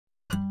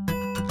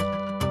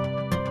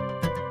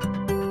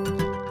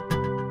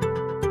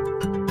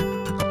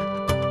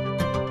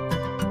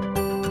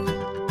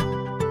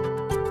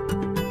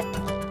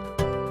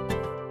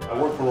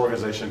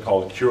organization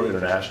called Cure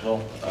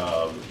International.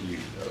 You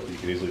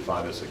can easily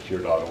find us at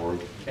cure.org.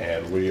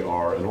 And we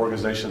are an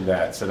organization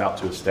that set out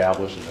to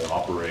establish and then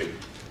operate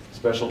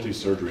specialty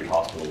surgery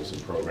hospitals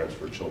and programs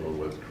for children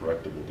with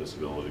correctable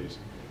disabilities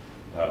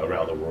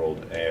around the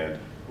world. And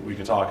we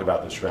can talk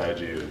about the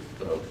strategy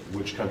of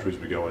which countries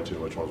we go into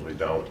and which ones we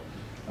don't.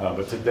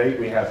 But to date,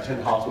 we have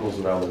 10 hospitals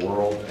around the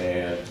world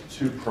and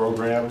 2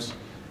 programs,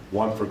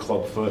 one for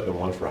clubfoot and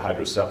one for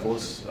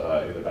hydrocephalus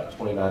in about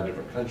 29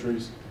 different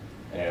countries.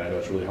 And I know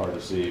it's really hard to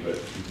see, but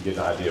you can get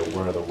an idea of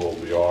where in the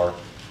world we are.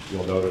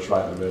 You'll notice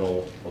right in the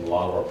middle, a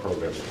lot of our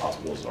programs and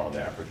hospitals are on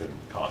the African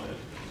continent.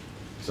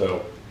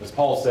 So, as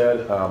Paul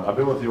said, I've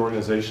been with the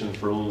organization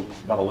for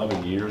about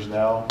 11 years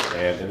now,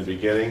 and in the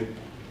beginning,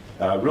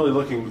 really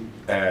looking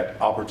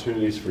at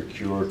opportunities for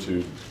Cure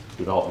to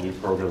develop new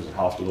programs and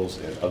hospitals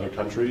in other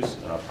countries,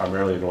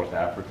 primarily in North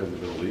Africa and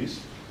the Middle East.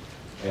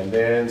 And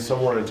then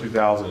somewhere in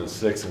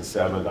 2006 and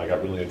 2007, I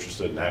got really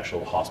interested in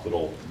actual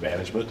hospital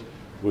management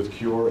with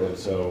Cure, and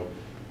so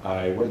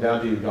I went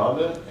down to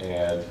Uganda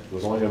and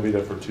was only going to be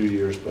there for 2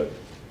 years, but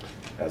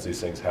as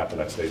these things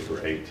happen, I stayed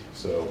for 8.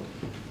 So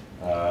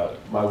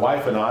my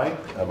wife and I,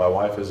 my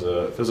wife is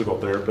a physical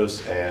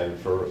therapist, and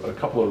for a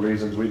couple of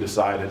reasons, we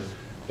decided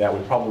that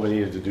we probably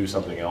needed to do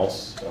something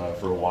else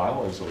for a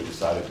while, and so we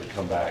decided to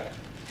come back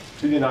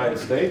to the United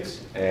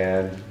States,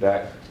 and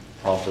that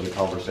prompted a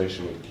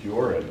conversation with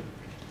Cure, and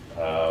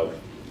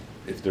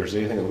if there's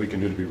anything that we can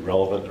do to be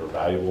relevant or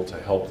valuable to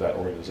help that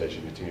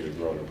organization continue to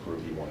grow and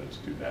improve, we wanted to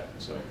do that.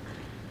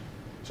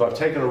 So I've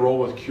taken a role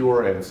with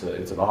Cure, and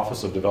it's an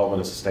Office of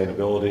Development and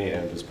Sustainability,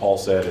 and as Paul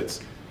said,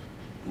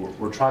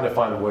 we're trying to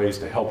find ways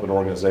to help an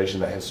organization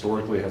that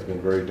historically has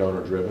been very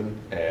donor-driven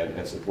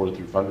and supported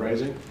through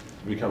fundraising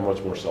to become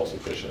much more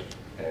self-sufficient,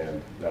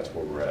 and that's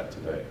where we're at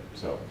today.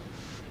 So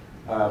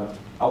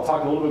I'll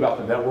talk a little bit about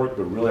the network,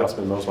 but really I'll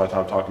spend most of my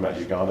time talking about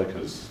Uganda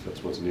because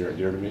that's what's near and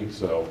dear to me.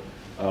 So,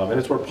 and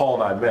it's where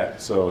Paul and I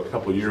met. So a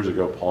couple of years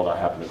ago, Paul and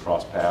I happened to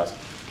cross paths,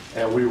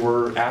 and we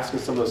were asking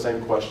some of the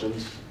same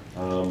questions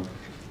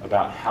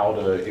about how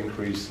to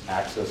increase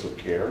access of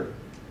care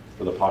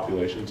for the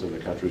populations in the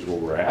countries where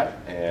we're at,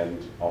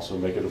 and also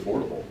make it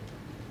affordable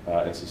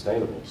and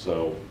sustainable.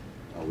 So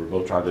we're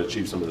both trying to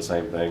achieve some of the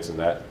same things, and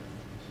that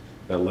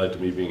led to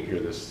me being here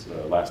this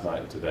last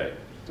night and today.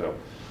 So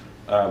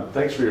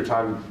thanks for your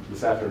time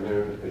this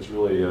afternoon. It's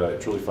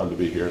really fun to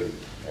be here,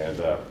 and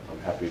I'm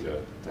happy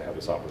to have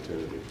this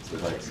opportunity. So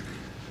thanks.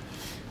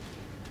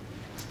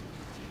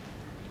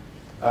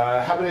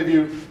 How many of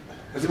you,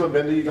 has anyone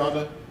been to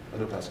Uganda? I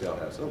know Pascal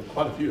has. Oh,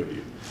 quite a few of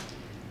you.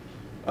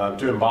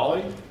 To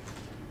Mbale?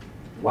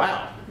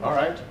 Wow, all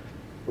right.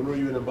 When were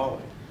you in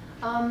Mbale?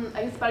 I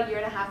guess about 1.5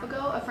 years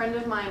ago, a friend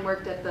of mine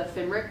worked at the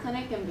FIMRIC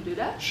clinic in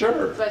Baduda.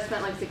 Sure. So I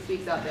spent like 6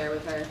 weeks out there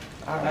with her.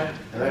 All right.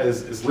 And that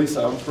is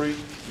Lisa Humphrey?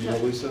 Do you know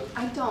Lisa?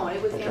 I don't.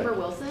 It was Okay. Amber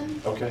Wilson.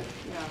 Okay.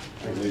 Yeah.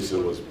 I think Lisa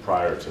was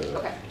prior to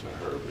Okay.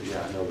 her, but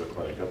yeah, I know the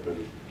clinic up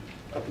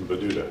in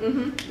Baduda.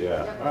 Mm-hmm.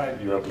 Yeah. Yep. All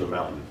right. You're up in the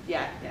mountain.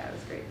 Yeah, it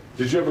was great.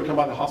 Did you ever come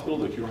by the hospital,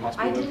 the Cure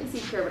Hospital? I didn't see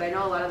Cure, but I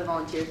know a lot of the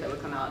volunteers that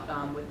would come out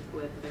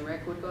with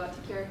FIMRIC would go out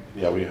to Cure.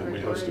 Yeah, we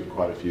hosted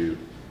quite a few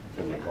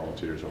family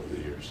volunteers over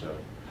the years. So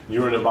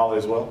you were in Mbale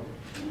as well?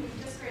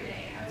 Just for a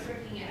day. I was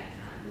working at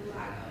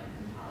Mbale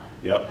in Kampala.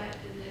 Yep. But I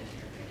visited here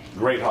for a day.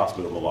 Great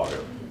hospital, Malaga.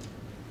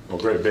 Well,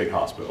 great big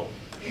hospital.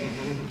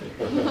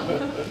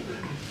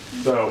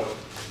 So,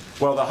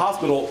 well, the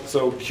hospital,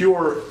 so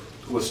Cure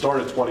was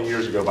started 20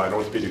 years ago by an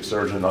orthopedic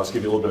surgeon. I'll just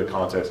give you a little bit of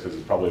context because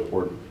it's probably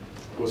important.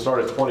 It was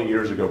started 20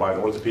 years ago by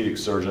an orthopedic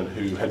surgeon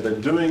who had been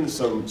doing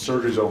some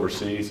surgeries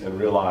overseas and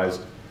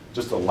realized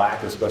just a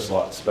lack of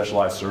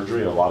specialized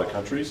surgery in a lot of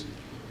countries.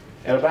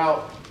 And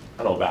about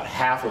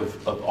half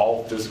of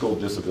all physical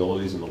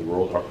disabilities in the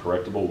world are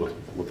correctable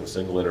with a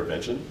single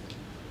intervention.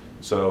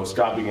 So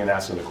Scott began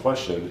asking the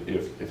question,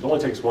 if it only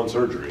takes one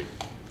surgery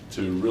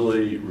to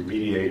really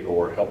remediate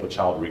or help a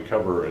child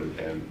recover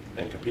and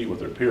compete with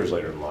their peers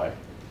later in life,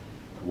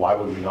 why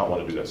would we not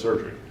want to do that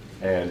surgery?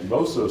 And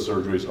most of those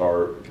surgeries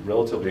are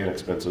relatively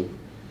inexpensive.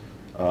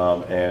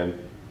 And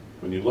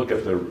when you look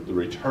at the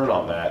return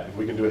on that, if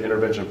we can do an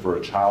intervention for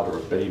a child or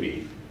a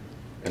baby,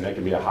 and they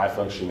can be a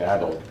high-functioning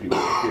adult, compete with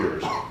their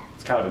peers,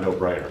 it's kind of a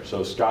no-brainer.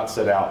 So Scott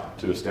set out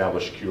to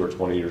establish Cure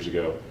 20 years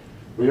ago.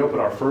 We opened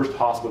our first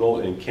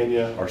hospital in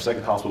Kenya, our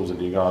second hospital was in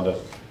Uganda.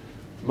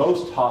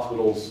 Most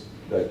hospitals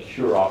that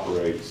Cure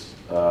operates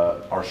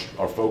are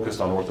focused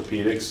on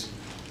orthopedics,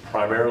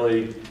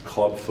 primarily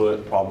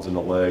clubfoot, problems in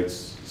the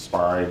legs,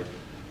 spine.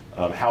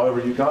 However,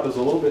 Uganda is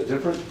a little bit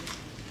different.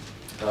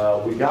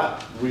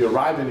 We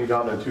arrived in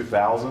Uganda in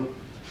 2000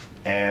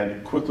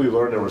 and quickly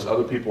learned there was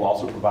other people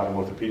also providing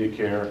orthopedic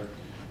care.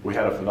 We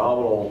had a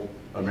phenomenal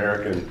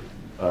American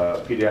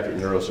pediatric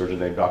neurosurgeon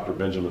named Dr.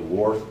 Benjamin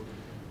Worth,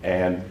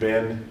 and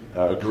Ben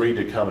agreed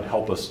to come and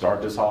help us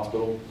start this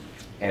hospital,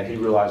 and he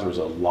realized there was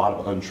a lot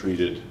of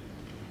untreated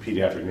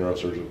pediatric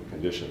neurosurgical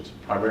conditions,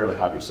 primarily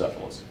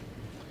hydrocephalus.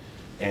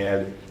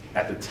 And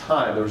at the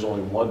time, there was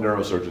only one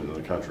neurosurgeon in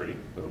the country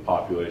with a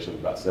population of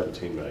about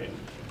 17 million,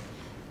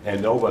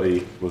 and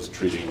nobody was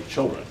treating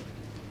children.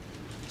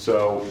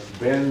 So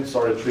Ben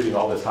started treating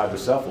all this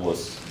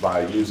hydrocephalus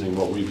by using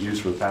what we've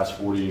used for the past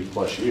 40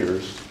 plus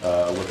years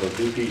with a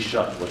VP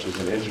shunt, which is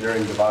an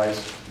engineering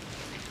device.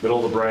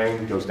 Middle of the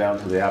brain, goes down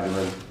to the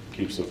abdomen,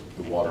 keeps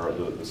the water,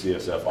 the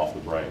CSF off the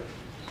brain.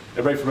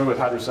 Everybody familiar with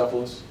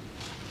hydrocephalus?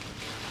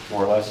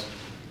 More or less?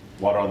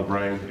 Water on the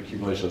brain,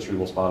 accumulation of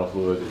cerebral spinal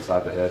fluid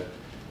inside the head.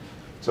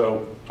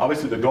 So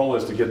obviously the goal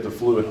is to get the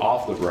fluid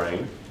off the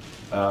brain.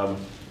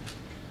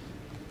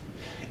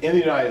 In the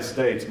United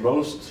States,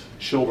 most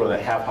children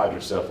that have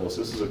hydrocephalus,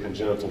 this is a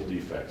congenital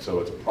defect. So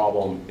it's a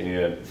problem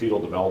in fetal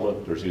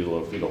development. There's either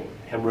a fetal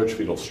hemorrhage,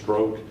 fetal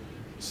stroke,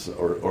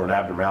 or an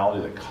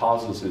abnormality that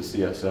causes his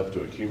CSF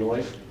to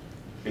accumulate.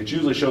 It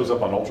usually shows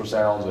up on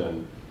ultrasounds,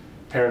 and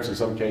parents in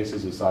some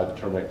cases decide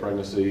to terminate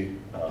pregnancy.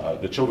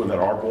 The children that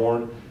are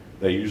born,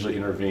 they usually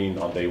intervene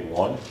on day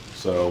 1,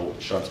 so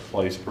shunts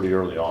placed pretty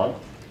early on.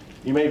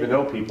 You may even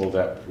know people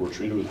that were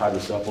treated with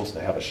hydrocephalus. They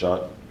have a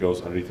shunt,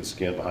 goes underneath the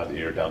skin, behind the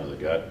ear, down to the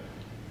gut,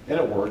 and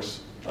it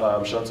works.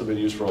 Shunts have been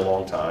used for a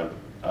long time.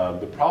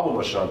 The problem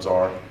with shunts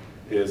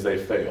is they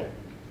fail.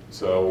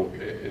 So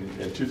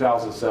in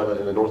 2007,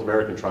 in the North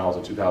American trials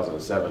in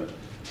 2007,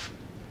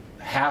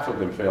 half of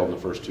them failed in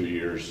the first 2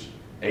 years,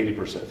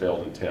 80%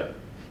 failed in 10.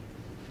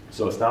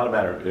 So it's not a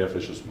matter of if,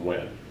 it's just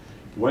when.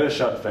 When a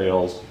shunt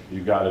fails,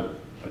 you've got a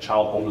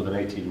child older than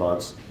 18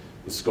 months,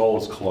 the skull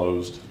is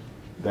closed,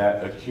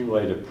 that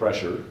accumulated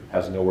pressure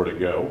has nowhere to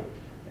go,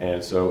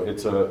 and so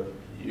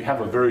you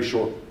have a very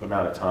short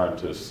amount of time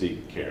to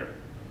seek care.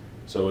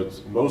 So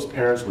most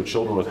parents with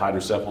children with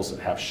hydrocephalus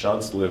that have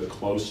shunts live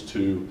close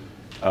to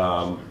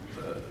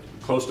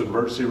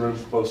emergency room,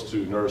 close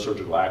to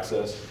neurosurgical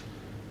access,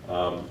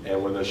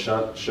 and when the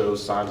shunt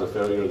shows signs of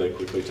failure, they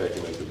quickly take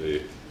them into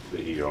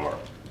the ER.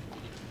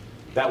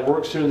 That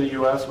works here in the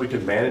U.S. We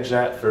can manage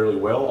that fairly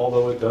well,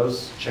 although it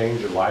does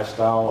change your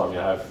lifestyle. I mean,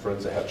 I have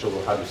friends that have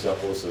children with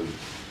hydrocephalus, and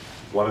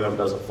one of them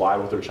doesn't fly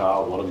with their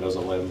child, one of them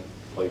doesn't let them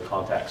play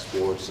contact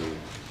sports, and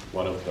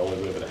one of them can only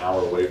live an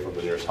hour away from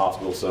the nearest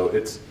hospital. So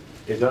it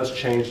does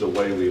change the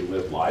way we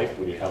live life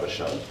when you have a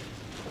shunt.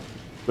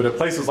 But in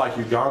places like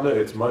Uganda,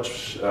 it's a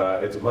much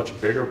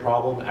bigger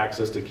problem.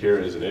 Access to care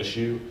is an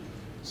issue.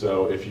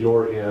 So if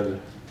you're in,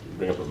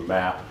 bring up a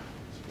map.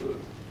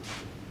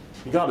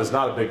 Uganda is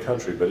not a big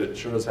country, but it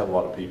sure does have a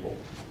lot of people.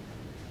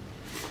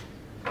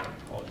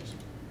 Apologies.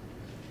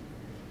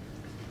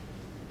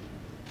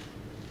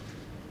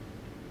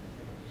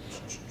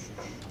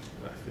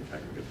 I think I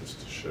can get this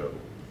to show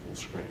full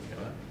screen, can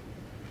I?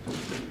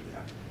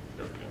 Yeah,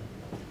 there we go.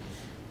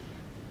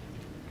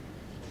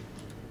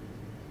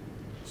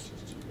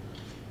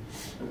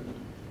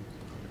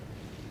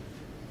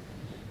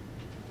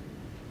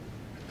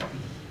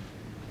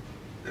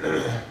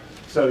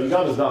 So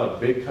Uganda is not a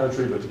big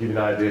country, but to give you an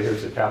idea,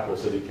 here's the capital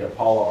city,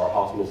 Kampala. Our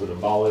hospital's in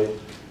Mbale.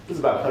 This is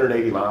about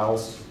 180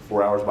 miles,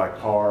 4 hours by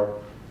car.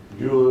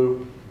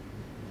 Gulu,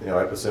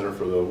 epicenter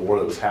for the war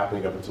that was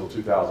happening up until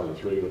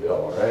 2003 with the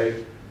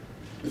LRA,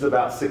 is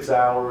about 6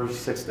 hours,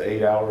 6 to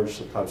 8 hours,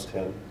 sometimes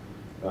 10,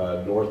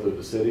 north of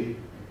the city.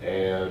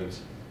 And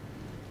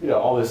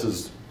all this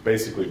is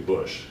basically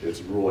bush. It's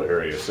a rural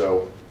area.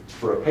 So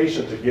for a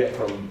patient to get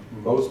from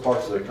most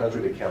parts of the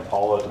country to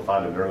Kampala to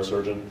find a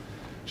neurosurgeon,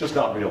 just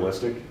not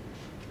realistic,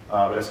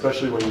 and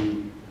especially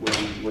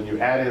when you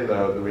add in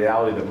the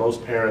reality that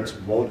most parents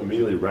won't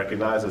immediately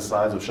recognize as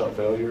signs of shunt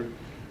failure.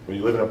 When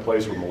you live in a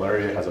place where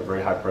malaria has a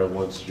very high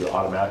prevalence, you're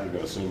automatically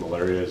going to assume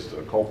malaria is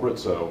the culprit.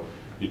 So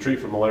you treat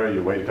for malaria,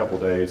 you wait a couple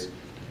days,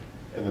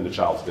 and then the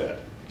child's dead.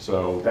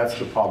 So that's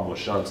the problem with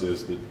shunts,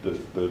 is the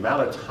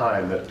amount of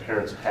time that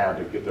parents have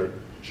to get their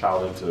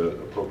child into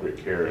appropriate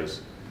care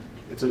it's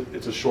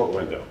a short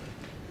window.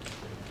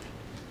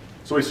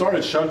 So we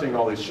started shunting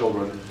all these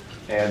children,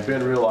 and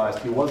Ben realized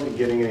he wasn't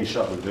getting any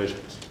shunt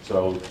revisions.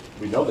 So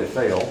we know they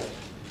fail.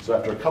 So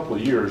after a couple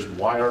of years,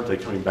 why aren't they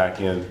coming back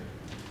in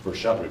for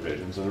shunt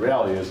revisions? And the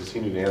reality is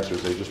he knew the answer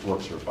is they just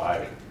weren't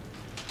surviving.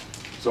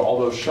 So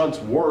although shunts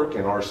work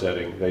in our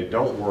setting, they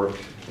don't work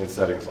in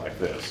settings like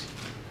this.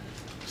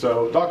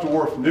 So Dr.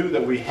 Worf knew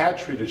that we had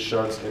treated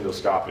shunts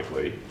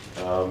endoscopically.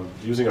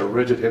 Using a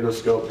rigid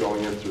endoscope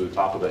going in through the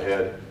top of the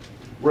head,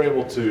 we're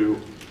able to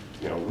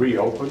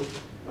reopen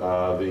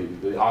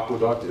the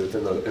aqueduct. Is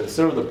in the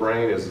center of the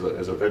brain is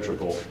a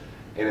ventricle,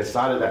 and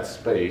inside of that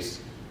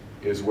space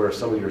is where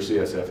some of your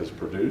CSF is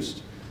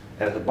produced,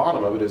 and at the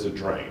bottom of it is a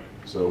drain.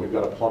 So we've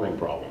got a plumbing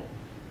problem.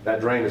 That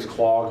drain is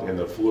clogged, and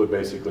the fluid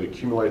basically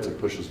accumulates and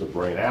pushes the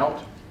brain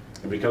out,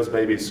 and because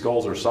babies'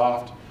 skulls are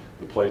soft,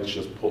 the plates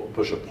just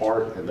push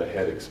apart and the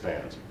head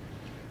expands.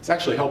 It's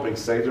actually helping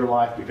save their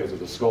life, because if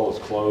the skull is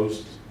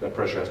closed, that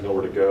pressure has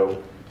nowhere to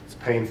go. It's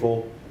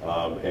painful,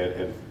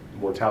 and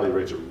mortality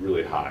rates are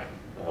really high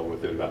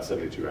within about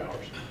 72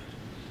 hours.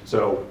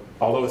 So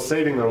although it's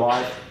saving their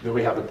life, then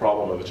we have the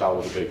problem of a child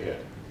with a big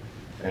head.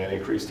 And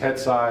increased head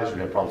size, you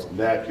have problems with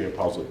neck, you have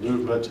problems with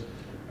movement,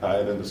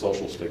 and then the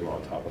social stigma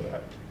on top of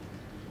that.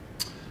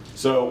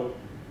 So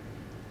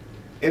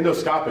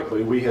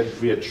endoscopically,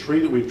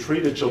 we've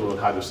treated children with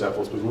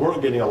hydrocephalus, but we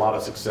weren't getting a lot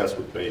of success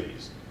with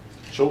babies.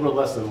 Children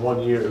less than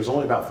 1 year, it was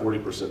only about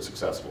 40%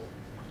 successful.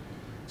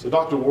 So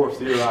Dr. Wharf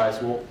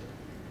theorized, well,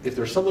 if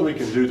there's something we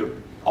can do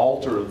to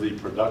alter the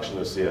production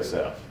of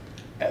CSF,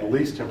 at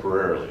least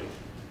temporarily,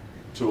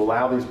 to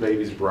allow these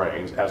babies'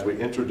 brains, as we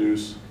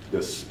introduce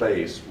this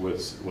space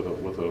with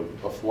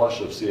a flush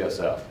of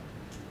CSF,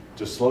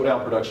 to slow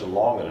down production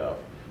long enough,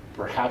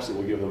 perhaps it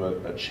will give them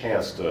a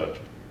chance to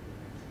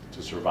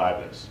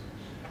survive this.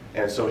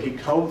 And so he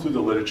combed through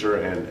the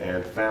literature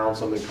and found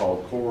something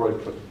called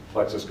choroid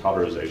plexus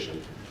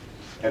cauterization.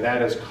 And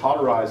that is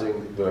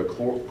cauterizing the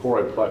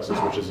choroid plexus,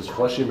 which is this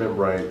fleshy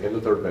membrane in the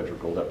third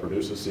ventricle that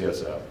produces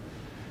CSF.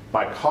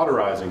 By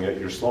cauterizing it,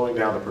 you're slowing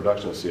down the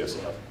production of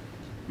CSF.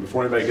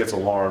 Before anybody gets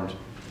alarmed,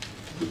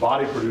 the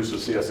body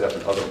produces CSF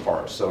in other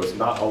parts. So it's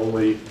not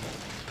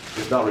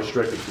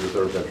restricted to the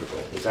third ventricle.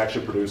 It's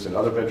actually produced in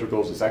other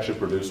ventricles. It's actually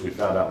produced, we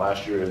found out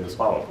last year, in the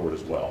spinal cord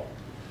as well.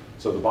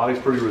 So the body's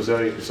pretty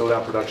resilient. You slow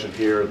down production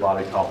here, the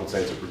body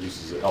compensates and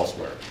produces it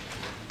elsewhere.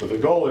 But the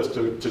goal is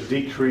to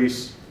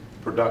decrease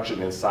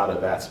production inside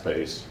of that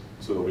space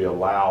so that we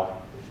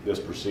allow this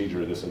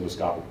procedure, this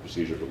endoscopic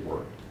procedure, to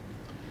work.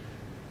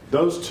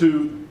 Those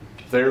two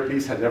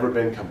therapies had never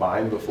been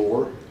combined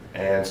before,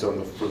 and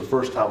so for the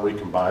first time we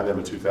combined them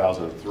in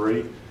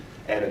 2003,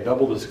 and it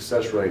doubled the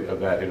success rate of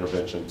that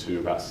intervention to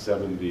about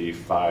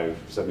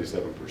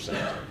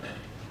 77%.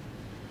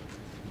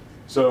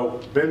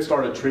 So Ben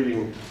started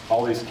treating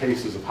all these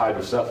cases of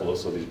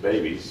hydrocephalus, of these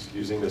babies,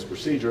 using this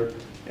procedure,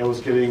 and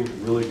was getting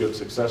really good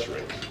success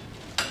rates.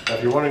 Now,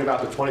 if you're wondering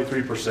about the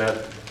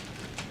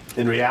 23%,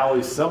 in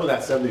reality, some of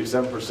that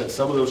 77%,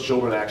 some of those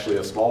children actually,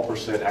 a small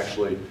percent,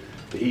 actually,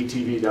 the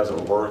ETV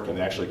doesn't work and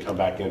they actually come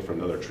back in for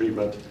another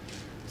treatment.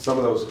 Some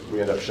of those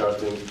we end up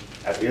shunting.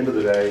 At the end of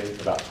the day,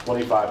 about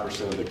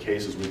 25% of the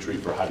cases we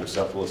treat for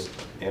hydrocephalus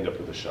end up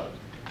with a shunt.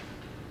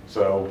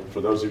 So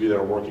for those of you that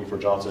are working for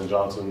Johnson &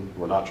 Johnson,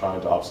 we're not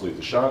trying to obsolete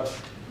the shunt.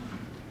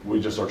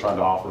 We just are trying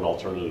to offer an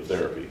alternative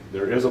therapy.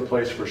 There is a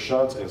place for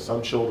shunts, and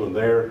some children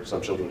there,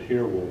 some children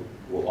here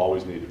will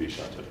always need to be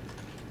shunted.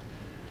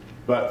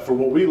 But for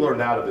what we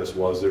learned out of this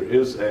was there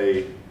is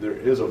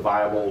a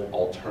viable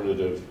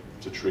alternative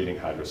to treating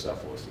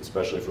hydrocephalus,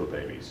 especially for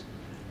babies.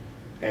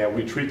 And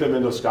we treat them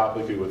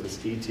endoscopically with this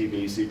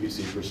ETV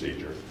CPC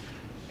procedure.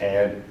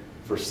 And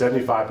for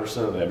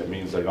 75% of them, it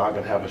means they're not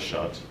going to have a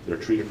shunt. They're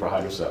treated for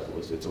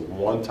hydrocephalus. It's a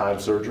one-time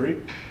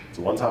surgery. It's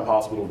a one-time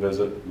hospital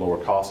visit,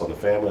 lower costs on the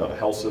family, on the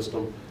health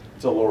system.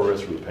 It's a lower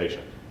risk for the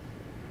patient.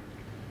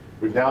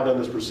 We've now done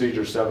this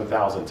procedure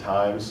 7,000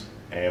 times,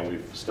 and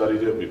we've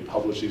studied it. We've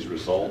published these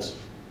results.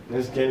 And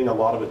it's gaining a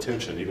lot of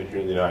attention, even here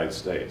in the United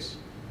States.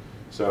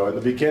 So in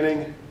the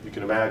beginning, you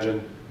can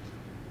imagine,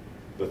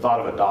 the thought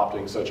of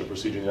adopting such a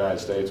procedure in the United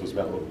States was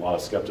met with a lot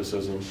of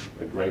skepticism.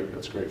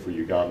 That's great for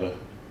Uganda.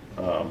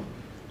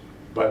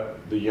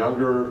 But the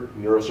younger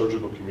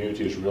neurosurgical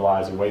community is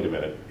realizing, wait a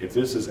minute, if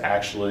this is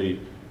actually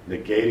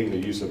negating the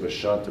use of a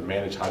shunt to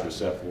manage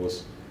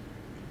hydrocephalus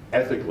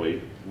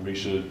ethically, we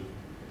should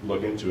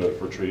look into it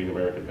for treating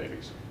American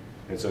babies.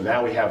 And so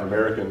now we have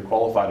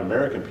qualified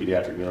American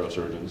pediatric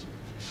neurosurgeons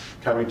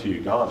coming to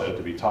Uganda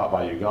to be taught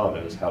by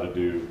Ugandans how to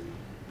do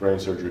brain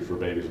surgery for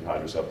babies with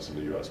hydrocephalus in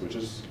the US,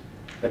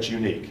 that's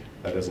unique.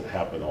 That doesn't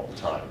happen all the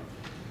time.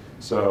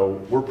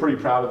 So we're pretty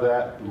proud of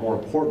that. More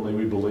importantly,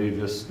 we believe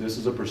this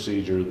is a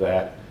procedure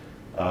that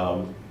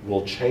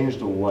will change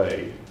the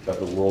way that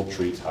the world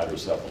treats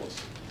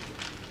hydrocephalus.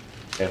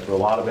 And for a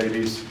lot of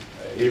babies,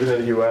 even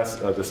in the US,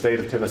 the state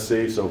of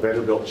Tennessee, so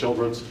Vanderbilt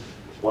Children's,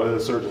 one of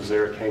the surgeons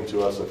there came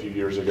to us a few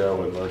years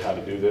ago and learned how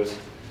to do this.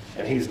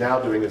 And he's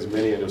now doing as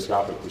many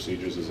endoscopic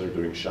procedures as they're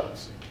doing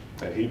shunts.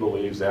 And he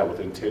believes that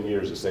within 10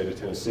 years, the state of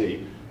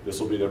Tennessee,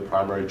 this will be their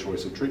primary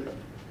choice of treatment.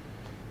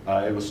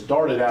 It was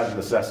started out of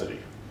necessity.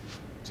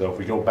 So if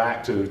we go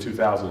back to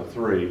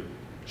 2003,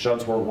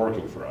 shunts weren't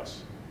working for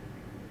us.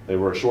 They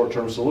were a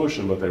short-term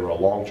solution, but they were a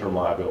long-term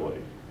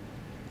liability.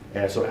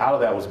 And so out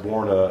of that was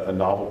born a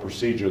novel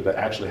procedure that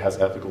actually has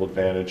ethical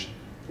advantage.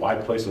 Why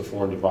place a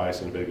foreign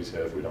device in a baby's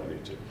head if we don't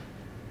need to?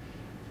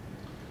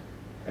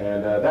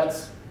 And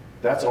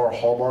that's our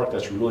hallmark.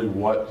 That's really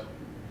what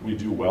we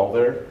do well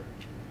there.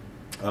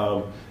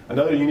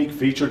 Another unique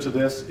feature to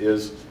this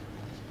is,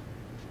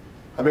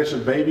 I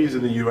mentioned babies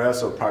in the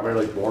US are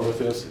primarily born with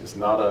this. It's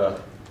not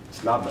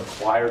an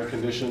acquired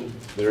condition.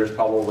 There is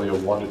probably a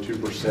 1% to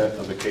 2%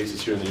 of the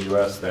cases here in the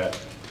US that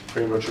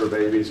premature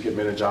babies get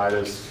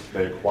meningitis,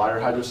 they acquire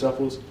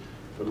hydrocephalus,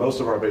 but most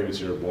of our babies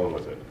here are born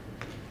with it.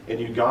 In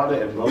Uganda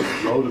and most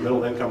low to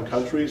middle income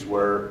countries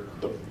where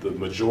the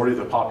majority of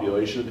the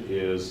population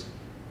is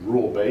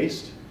rural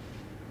based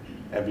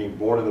and being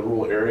born in the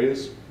rural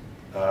areas,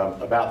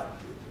 about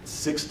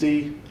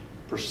 60%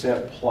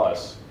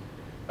 plus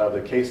of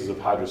the cases of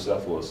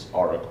hydrocephalus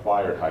are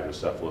acquired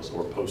hydrocephalus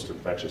or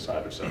post-infectious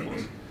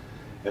hydrocephalus.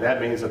 And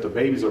that means that the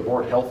babies are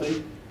born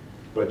healthy,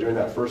 but during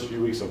that first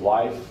few weeks of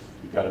life,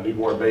 you've got a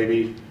newborn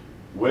baby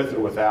with or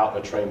without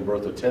a trained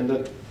birth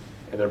attendant,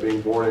 and they're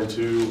being born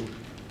into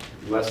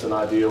less than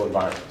ideal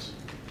environments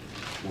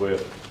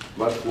with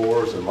mud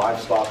floors and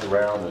livestock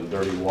around and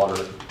dirty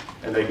water,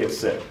 and they get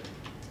sick.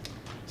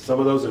 Some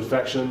of those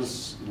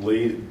infections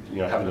lead,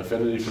 have an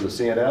affinity for the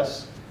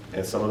CNS,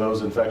 and some of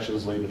those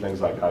infections lead to things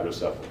like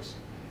hydrocephalus.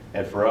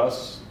 And for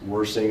us,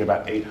 we're seeing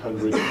about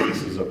 800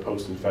 cases of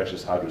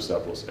post-infectious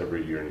hydrocephalus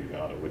every year in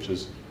Uganda, which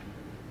is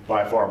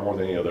by far more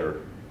than any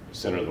other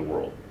center in the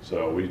world.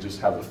 So we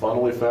just have the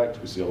funnel effect.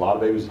 We see a lot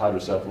of babies with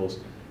hydrocephalus.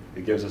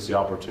 It gives us the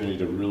opportunity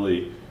to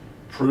really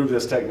prove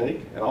this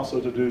technique and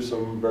also to do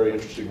some very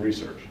interesting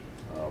research,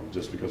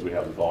 just because we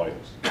have the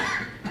volumes.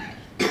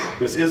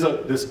 This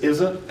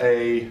isn't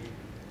an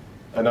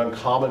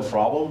uncommon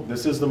problem.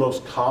 This is the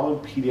most common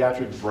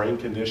pediatric brain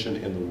condition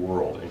in the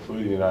world,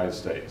 including the United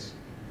States.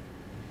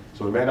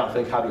 So we may not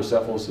think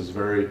hydrocephalus is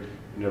you've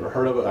never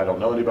heard of it, I don't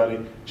know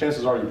anybody.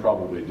 Chances are you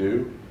probably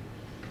do.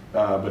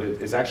 But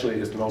it's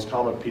the most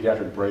common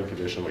pediatric brain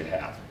condition we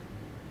have.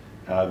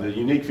 The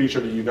unique feature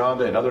to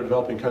Uganda and other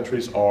developing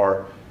countries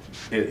are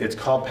it's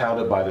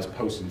compounded by this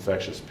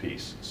post-infectious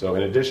piece. So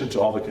in addition to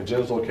all the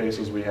congenital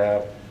cases we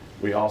have,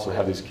 we also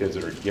have these kids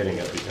that are getting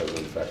it because of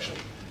infection.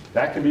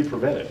 That can be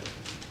prevented.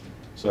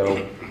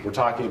 So we're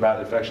talking about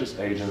infectious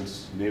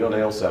agents,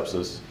 neonatal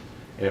sepsis,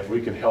 and if we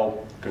can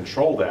help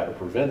control that or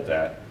prevent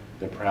that,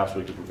 then perhaps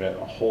we can prevent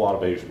a whole lot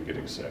of babies from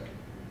getting sick.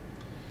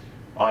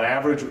 On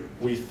average,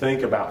 we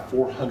think about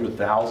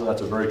 400,000,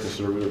 that's a very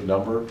conservative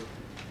number,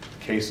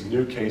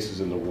 new cases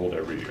in the world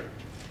every year.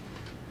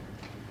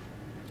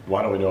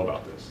 Why don't we know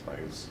about this?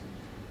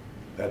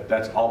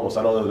 That's almost,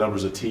 I don't know the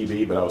numbers of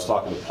TB, but I was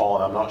talking to Paul,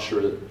 and I'm not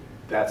sure that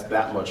that's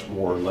that much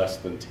more or less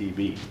than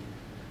TB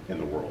in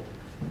the world.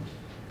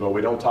 But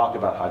we don't talk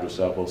about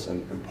hydrocephalus,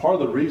 and part of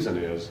the reason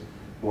is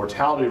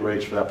mortality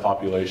rates for that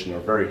population are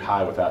very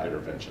high without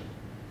intervention.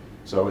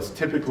 So it's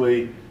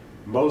typically,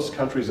 most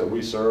countries that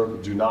we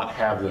serve do not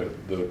have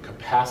the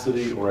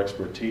capacity or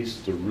expertise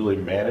to really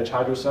manage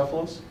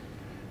hydrocephalus.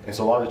 And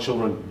so a lot of the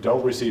children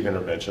don't receive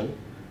intervention,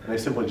 and they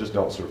simply just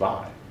don't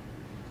survive.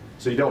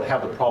 So you don't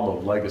have the problem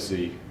of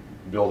legacy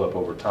build up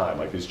over time.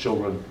 Like these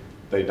children,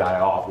 they die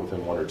off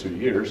within 1 or 2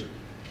 years,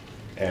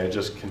 and it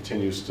just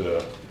continues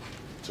to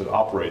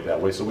operate that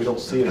way. So we don't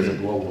see it as a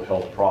global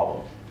health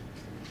problem.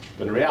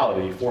 But in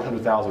reality,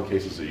 400,000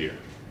 cases a year,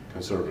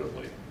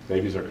 conservatively.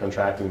 Babies are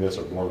contracting this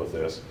or born with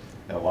this,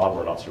 and a lot of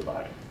them are not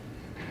surviving.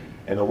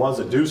 And the ones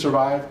that do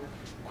survive,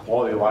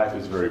 quality of life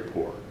is very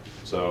poor.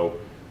 So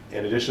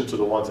in addition to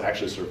the ones that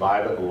actually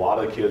survive it, a lot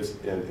of the kids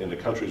in the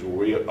countries where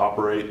we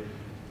operate,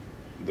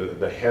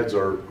 the heads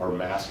are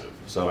massive.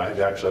 So I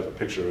actually have a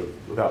picture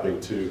of, without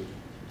being too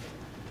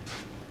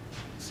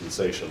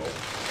sensational.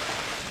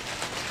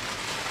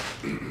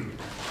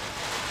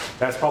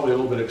 That's probably a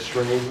little bit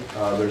extreme.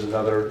 There's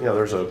another,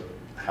 there's a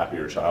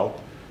happier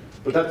child.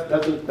 But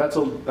that's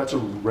a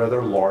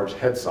rather large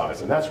head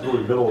size, and that's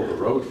really middle of the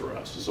road for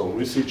us. So when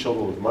we see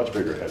children with much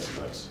bigger heads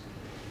than this,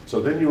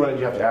 so then you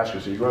have to ask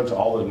yourself, you run into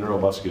all the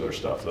neuromuscular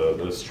stuff,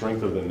 the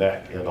strength of the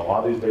neck, and a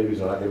lot of these babies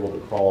are not able to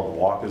crawl and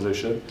walk as they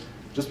should,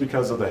 just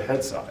because of the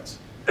head size.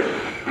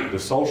 The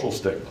social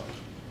stigma,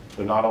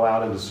 they're not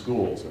allowed into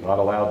schools, they're not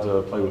allowed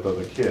to play with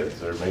other kids,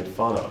 they're made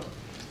fun of.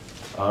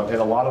 And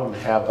a lot of them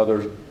have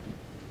other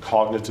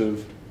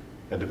cognitive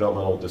and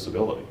developmental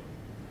disability.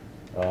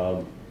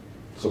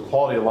 So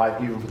quality of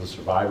life, even for the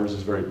survivors,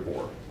 is very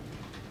poor.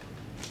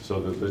 So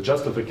the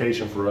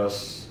justification for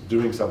us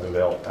doing something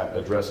that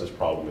address this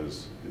problem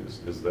is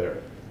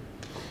there.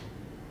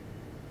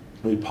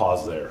 Let me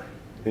pause there.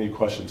 Any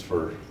questions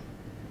for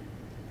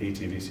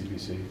ATV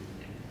CPC?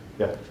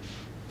 Yeah.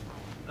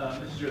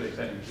 This is really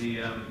exciting.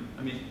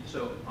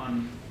 So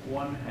on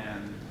one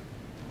hand,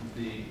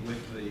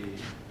 with the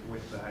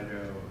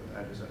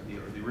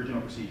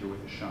original procedure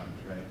with the shunt,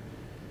 right?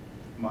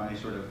 My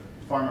sort of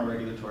pharma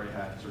regulatory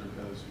hat sort of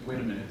goes, wait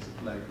a minute,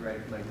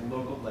 like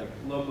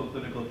local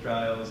clinical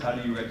trials. How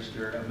do you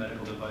register a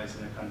medical device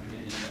in a country,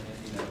 in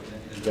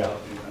a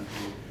developing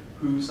country?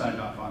 Who signed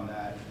off on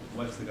that?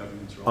 What's the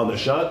government's role? On the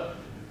shunt?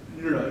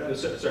 No,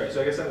 sorry.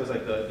 So I guess that was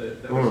like the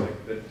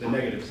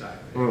negative side.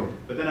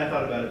 But then I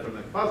thought about it from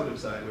the positive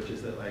side, which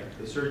is that like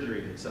the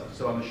surgery itself.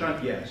 So on the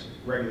shunt, yes,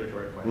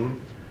 regulatory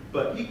question.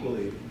 But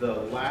equally, the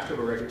lack of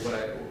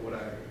what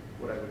I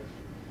would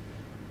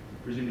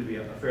presume to be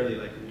a fairly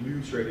like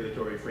loose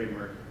regulatory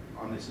framework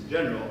on this in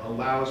general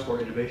allows for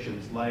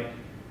innovations like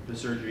the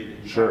surgery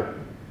that you have,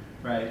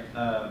 right?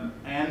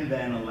 And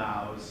then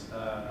allows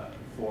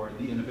for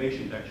the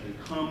innovation to actually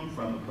come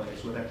from a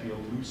place with actually a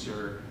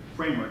looser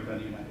framework than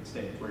the United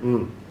States, where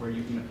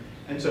you can.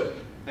 And so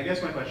I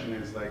guess my question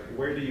is like,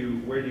 where do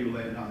you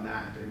land on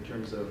that in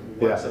terms of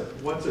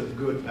what's a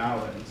good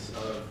balance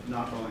of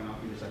not falling off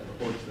either side of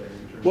the horse there?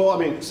 Well, I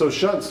mean, so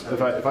shunts,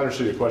 if I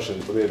understood your question,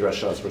 let me address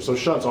shunts first. So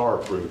shunts are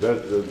approved.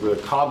 The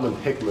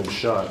Codman-Hickman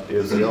shunt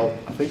is the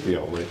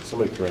only,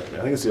 somebody correct me,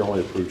 I think it's the only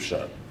approved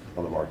shunt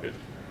on the market.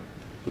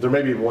 But there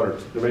may be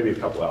a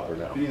couple out there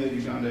now. Meaning that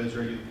Uganda is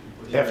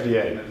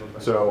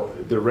FDA. So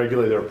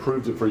they're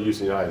approved for use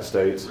in the United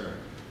States. Sure.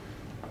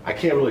 I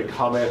can't really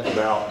comment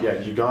about,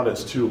 Uganda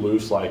is too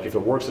loose. Like if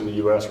it works in the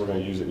US, we're going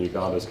to use it in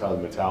Uganda's kind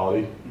of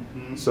mentality.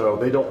 So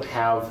they don't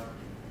have,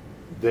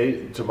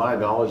 to my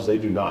knowledge, they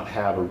do not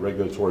have a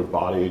regulatory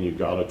body in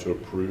Uganda to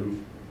approve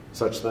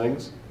such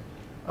things.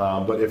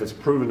 But if it's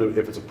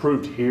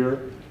approved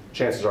here,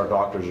 chances are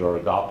doctors are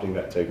adopting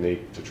that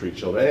technique to treat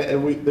children.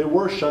 And they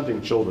were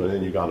shunting children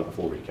in Uganda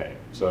before we came.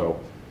 So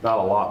not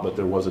a lot, but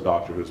there was a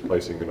doctor who was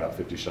placing about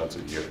 50 shunts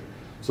a year.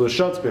 So the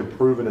shunt's been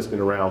proven, it's been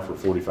around for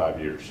 45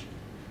 years.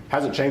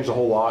 Hasn't changed a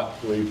whole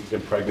lot. We've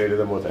impregnated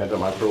them with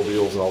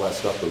antimicrobials and all that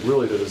stuff, but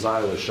really the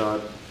design of the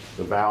shunt,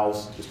 the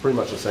valves, is pretty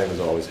much the same as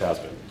it always has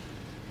been.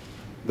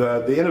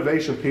 The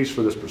innovation piece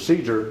for this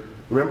procedure,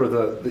 remember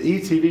the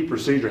ETV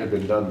procedure had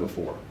been done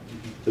before.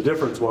 The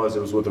difference was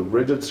it was with a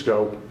rigid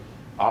scope,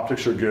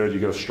 optics are good, you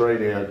go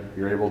straight in,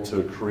 you're able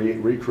to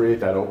recreate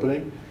that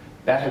opening.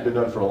 That had been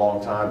done for a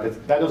long time.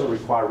 That doesn't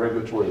require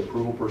regulatory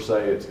approval per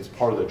se, it's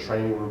part of the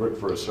training rubric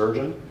for a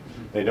surgeon.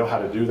 They know how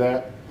to do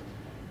that.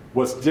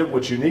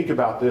 What's unique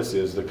about this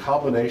is the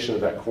combination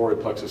of that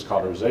choroid plexus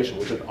cauterization,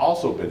 which had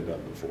also been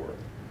done before.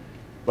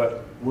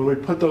 But when we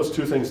put those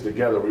two things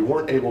together, we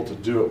weren't able to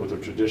do it with a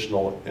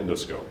traditional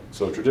endoscope.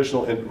 So a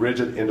traditional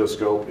rigid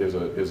endoscope is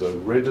a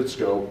rigid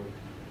scope,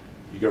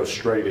 you go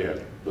straight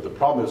in. But the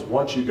problem is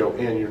once you go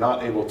in, you're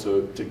not able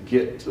to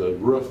get to the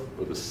roof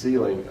or the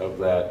ceiling of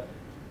that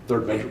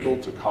third ventricle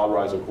to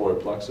cauterize a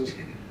choroid plexus.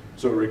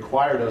 So it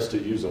required us to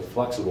use a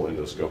flexible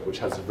endoscope, which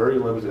has a very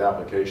limited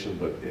application,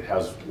 but it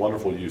has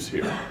wonderful use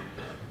here.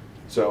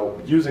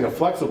 So using a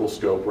flexible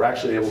scope, we're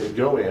actually able to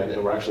go in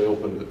and we're actually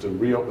able to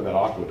reopen that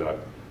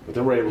aqueduct, but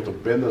then we're able to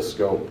bend the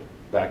scope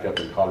back up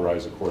and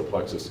cauterize the choroid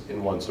plexus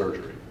in one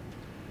surgery.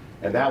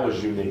 And that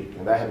was unique,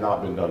 and that had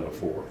not been done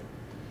before.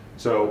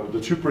 So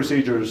the two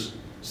procedures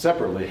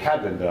separately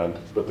had been done,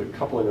 but the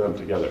coupling of them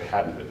together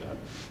hadn't been done.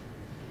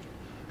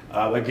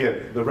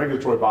 Again, the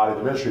regulatory body,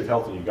 the Ministry of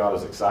Health in Uganda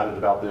is excited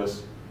about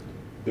this.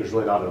 There's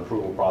really not an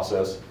approval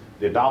process.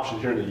 The adoption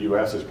here in the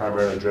US is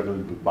primarily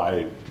driven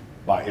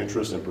by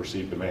interest and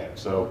perceived demand.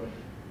 So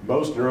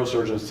most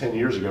neurosurgeons 10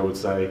 years ago would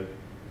say,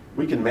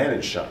 we can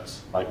manage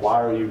shunts. Like,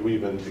 why are you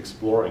even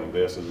exploring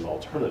this as an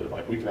alternative?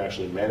 Like, we can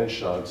actually manage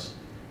shunts.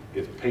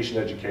 It's patient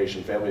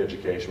education, family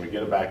education. We get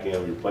them back in,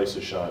 we replace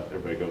the shunt,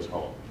 everybody goes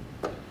home.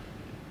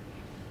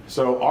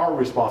 So our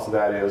response to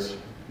that is,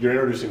 you're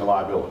introducing a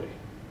liability.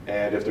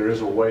 And if there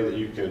is a way that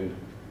you can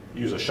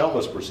use a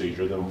shuntless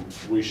procedure, then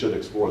we should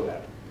explore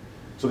that.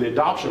 So the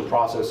adoption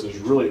process is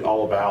really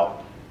all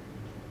about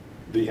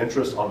the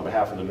interest on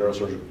behalf of the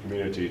neurosurgical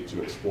community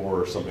to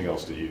explore something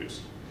else to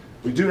use.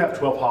 We do have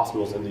 12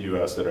 hospitals in the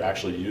US that are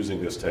actually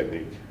using this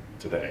technique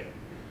today.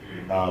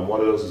 One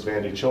of those is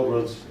Vandy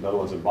Children's, another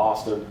one's in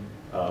Boston,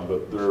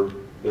 but they're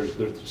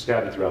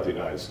scattered throughout the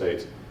United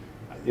States.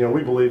 You know,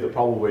 we believe that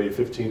probably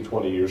 15,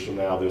 20 years from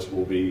now, this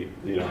will be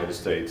the United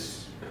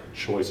States'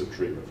 choice of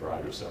treatment for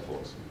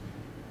hydrocephalus.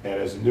 And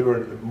as more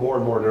and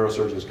more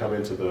neurosurgeons come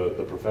into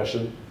the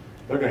profession,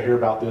 they're going to hear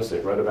about this,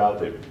 they've read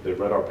about it, they've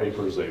read our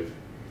papers,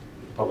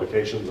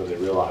 publications, and they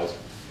realize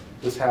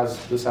this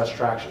has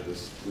traction,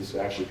 this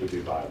actually could be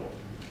viable.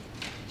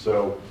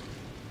 So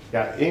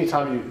yeah,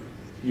 anytime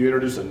you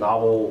introduce a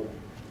novel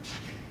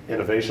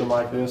innovation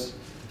like this,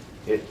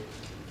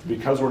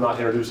 because we're not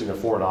introducing a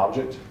foreign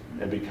object,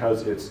 and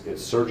because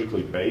it's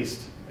surgically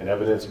based and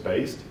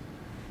evidence-based,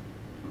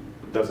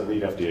 it doesn't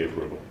need FDA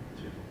approval.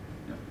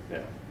 Yeah.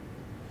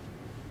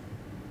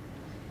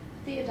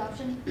 The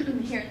adoption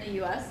here in the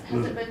U.S.,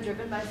 has it been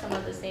driven by some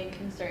of the same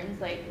concerns?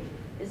 Like,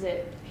 is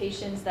it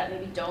patients that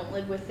maybe don't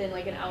live within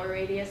like an hour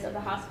radius of the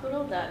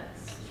hospital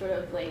that's sort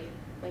of like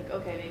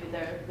okay, maybe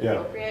they're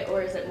appropriate,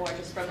 or is it more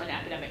just from an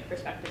academic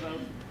perspective of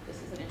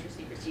this is an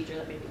interesting procedure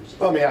that maybe we should?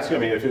 Well, let me ask you, I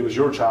mean, if it was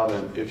your child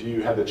and if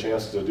you had the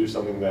chance to do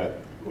something that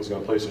was going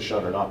to place a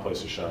shunt or not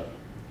place a shunt,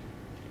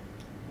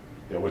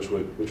 you know, which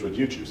would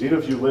you choose, even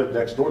if you lived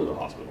next door to the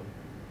hospital?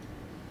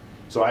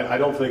 So I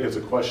don't think it's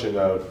a question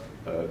of,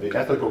 the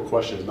ethical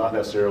question is not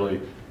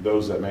necessarily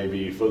those that may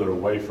be further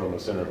away from a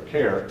center of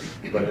care,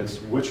 but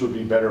it's which would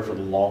be better for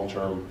the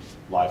long-term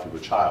life of the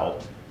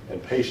child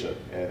and patient.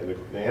 And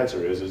the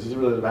answer is it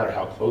really doesn't matter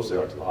how close they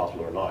are to the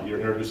hospital or not. You're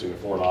introducing a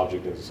foreign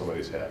object into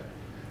somebody's head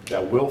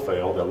that will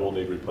fail, that will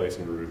need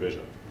replacement or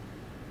revision.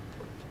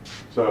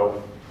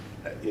 So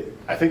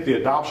I think the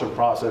adoption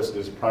process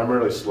is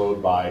primarily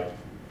slowed by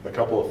a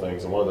couple of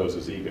things, and one of those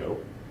is ego.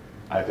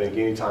 I think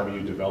anytime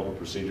you develop a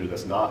procedure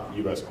that's not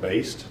US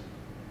based,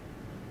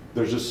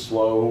 there's just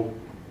slow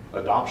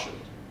adoption.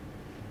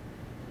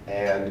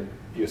 And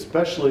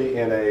especially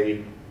in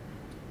a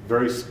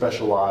very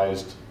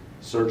specialized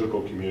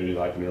surgical community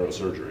like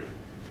neurosurgery,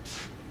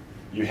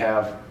 you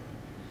have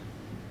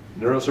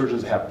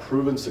neurosurgeons have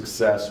proven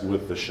success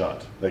with the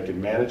shunt. They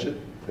can manage it,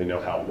 they know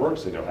how it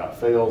works, they know how it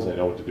fails, they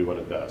know what to do when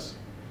it does.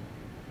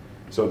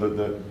 So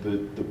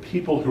the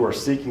people who are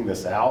seeking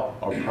this out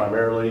are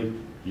primarily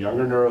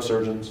younger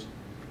neurosurgeons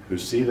who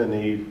see the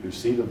need, who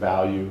see the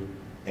value,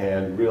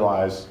 and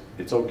realize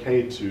it's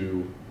okay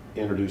to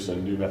introduce a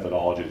new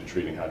methodology to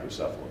treating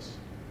hydrocephalus.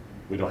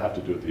 We don't have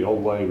to do it the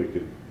old way, we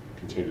could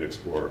continue to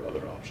explore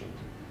other options.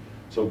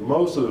 So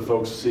most of the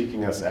folks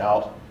seeking us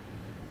out,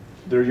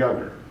 they're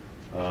younger.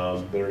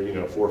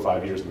 They're 4 or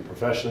 5 years in the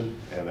profession,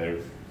 and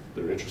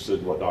they're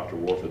interested in what Dr.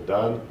 Wolf had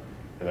done,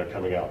 and they're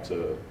coming out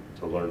to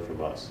learn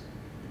from us.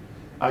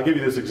 I'll give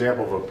you this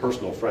example of a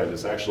personal friend.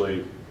 It's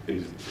actually,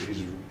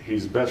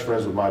 he's best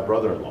friends with my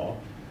brother-in-law.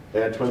 They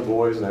had twin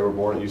boys and they were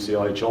born at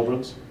UCLA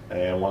Children's,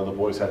 and one of the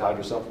boys had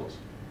hydrocephalus.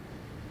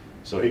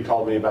 So he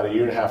called me about 1.5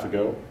 years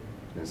ago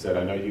and said,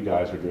 I know you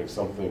guys are doing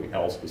something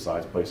else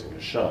besides placing a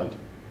shunt.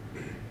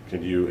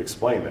 Can you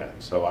explain that?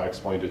 So I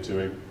explained it to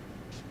him.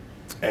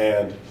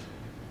 And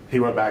he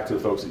went back to the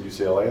folks at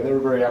UCLA, and they were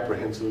very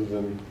apprehensive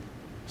and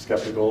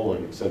skeptical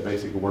and said,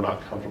 basically, we're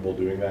not comfortable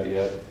doing that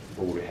yet,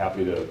 but we'll be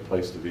happy to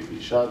place the VP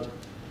shunt.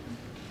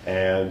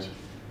 And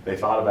they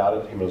thought about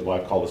it. Him and his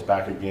wife called us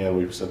back again.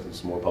 We sent them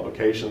some more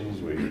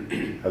publications. We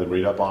had them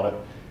read up on it.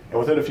 And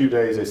within a few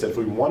days, they said, if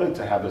we wanted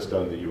to have this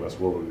done in the US,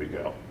 where would we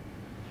go?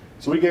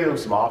 So we gave them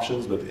some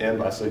options, but at the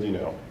end, I said, you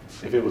know,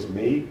 if it was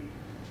me,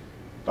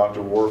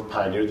 Dr. Worf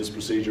pioneered this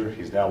procedure.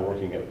 He's now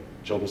working at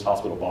Children's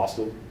Hospital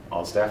Boston,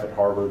 on staff at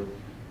Harvard.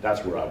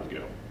 That's where I would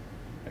go.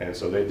 And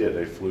so they did.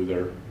 They flew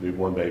their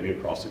newborn baby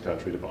across the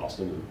country to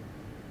Boston, and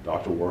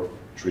Dr. Worf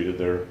treated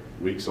their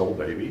weeks-old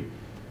baby.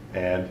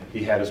 And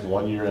he had his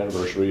 1-year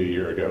anniversary 1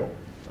 year ago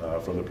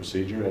from the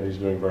procedure, and he's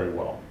doing very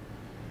well.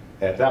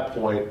 At that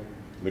point,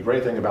 the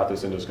great thing about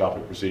this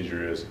endoscopic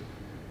procedure is,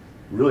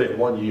 really at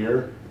 1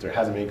 year, if there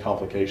hasn't been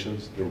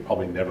complications, there will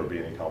probably never be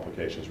any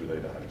complications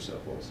related to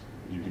hydrocephalus.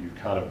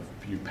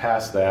 You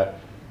pass that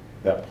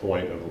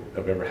point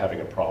of ever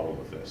having a problem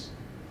with this.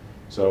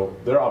 So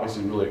they're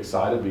obviously really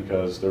excited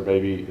because their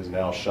baby is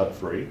now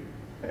shunt-free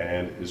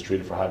and is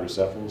treated for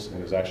hydrocephalus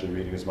and is actually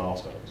meeting his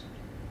milestones.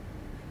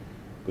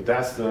 But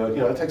that's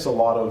it takes a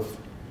lot of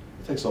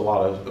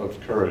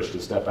courage to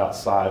step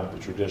outside the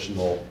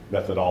traditional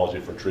methodology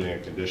for treating a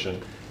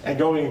condition and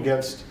going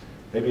against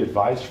maybe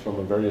advice from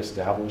a very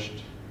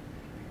established,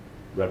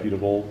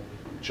 reputable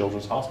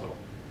children's hospital.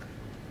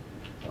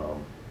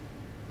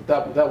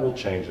 But that will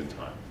change in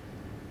time.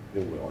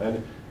 It will,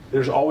 and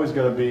there's always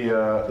going to be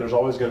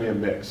a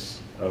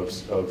mix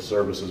of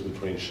services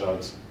between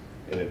shunts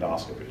and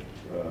endoscopy.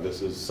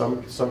 This is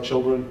some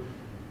children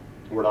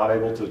we're not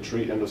able to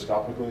treat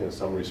endoscopically, and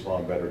some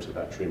respond better to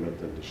that treatment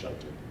than to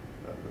shunting.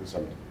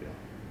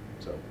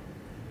 So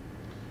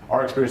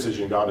our experience in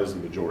Uganda is the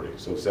majority.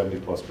 So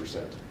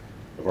 70+%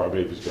 of our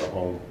babies go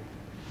home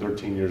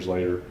 13 years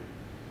later.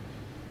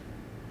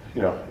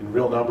 You know, in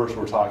real numbers,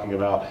 we're talking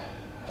about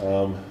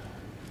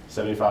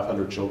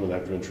 7,500 children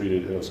that have been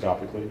treated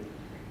endoscopically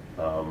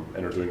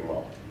and are doing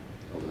well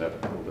over that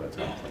time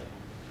frame.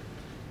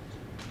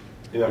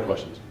 Any other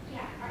questions? Yeah,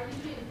 are you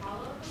doing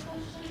follow-up with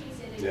those children? You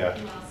said they Yeah.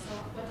 do well, so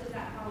what does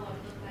that follow-up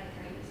look like?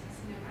 Are you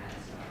testing their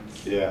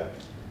milestones? Yeah,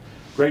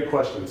 great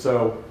question.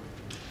 So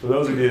for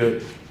those of you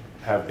that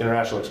have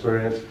international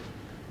experience,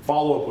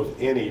 follow-up with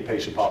any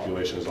patient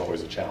population is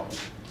always a challenge.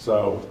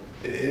 So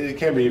it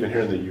can be even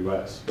here in the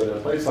US, but in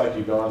a place like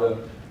Uganda,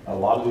 a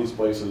lot of these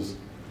places,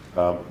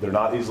 they're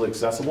not easily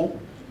accessible,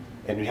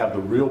 and you have the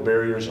real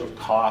barriers of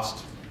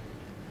cost,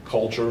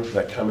 culture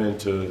that come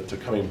into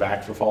coming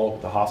back for follow-up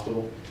at the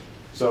hospital.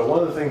 So one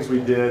of the things we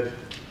did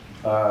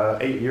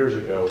 8 years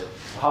ago,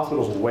 the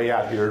hospital's way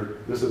out here.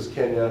 This is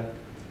Kenya.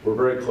 We're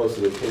very close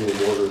to the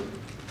Kenyan border.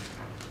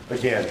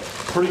 Again,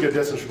 pretty good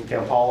distance from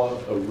Kampala,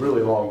 a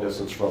really long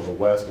distance from the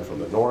west and from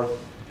the north.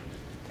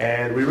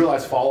 And we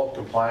realized follow-up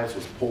compliance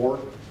was poor.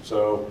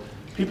 So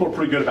people are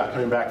pretty good about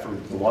coming back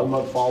from the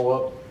 1-month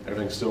follow-up.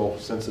 Everything's still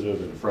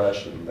sensitive and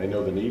fresh, and they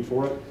know the need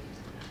for it.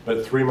 But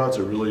at 3 months,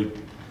 it really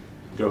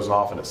goes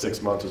off, and at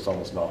 6 months, it's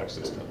almost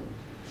non-existent.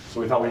 So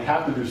we thought we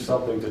have to do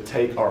something to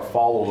take our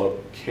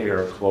follow-up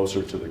care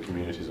closer to the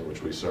communities in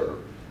which we serve.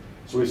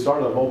 So we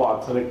started a mobile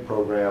clinic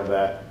program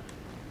that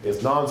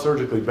is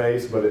non-surgically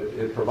based, but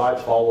it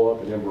provides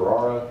follow-up in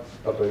Mbale,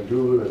 up in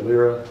Ngulu and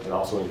Lira, and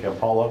also in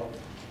Kampala.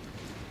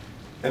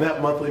 And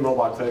that monthly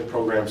mobile clinic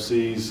program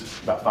sees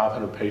about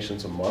 500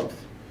 patients a month.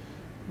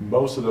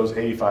 Most of those,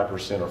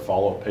 85%, are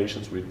follow-up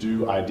patients. We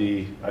do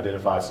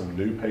identify some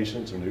new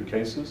patients or new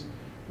cases,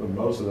 but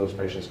most of those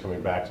patients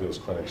coming back to those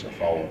clinics are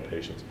follow-up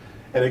patients.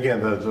 And again,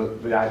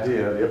 the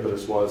idea, the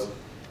impetus was,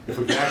 if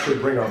we can actually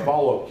bring our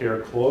follow-up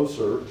care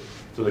closer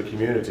to the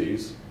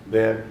communities,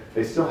 then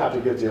they still have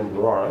to get to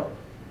Mbale,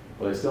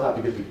 but they still have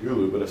to get to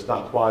Ngulu, but it's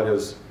not quite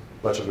as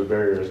much of a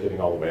barrier as getting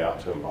all the way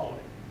out to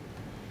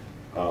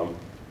Mbale.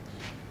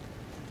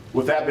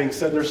 With that being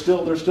said, there's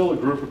still a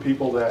group of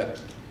people that,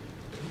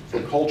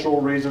 for cultural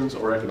reasons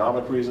or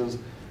economic reasons,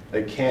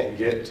 they can't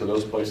get to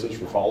those places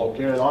for follow-up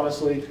care. And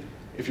honestly,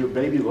 if your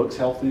baby looks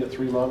healthy at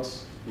 3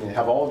 months, I mean,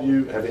 have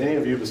any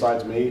of you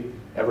besides me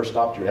ever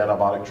stopped your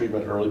antibiotic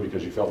treatment early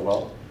because you felt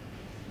well?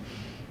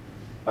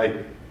 Like,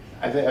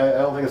 I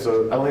don't think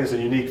it's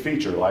a unique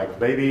feature. Like,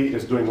 baby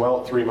is doing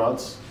well at 3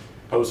 months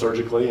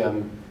post-surgically,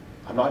 and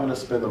I'm not going to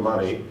spend the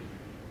money,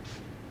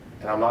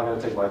 and I'm not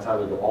going to take my time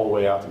to go all the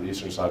way out to the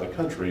eastern side of the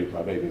country if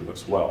my baby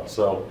looks well.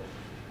 So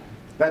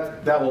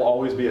that will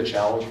always be a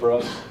challenge for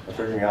us,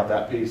 figuring out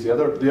that piece. The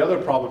other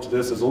problem to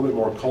this is a little bit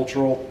more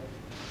cultural.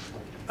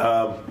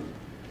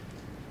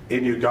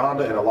 In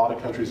Uganda and a lot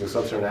of countries in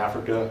sub-Saharan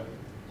Africa,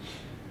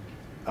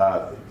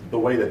 the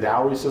way the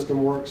dowry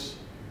system works,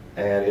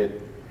 and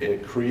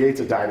it creates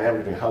a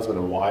dynamic between husband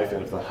and wife,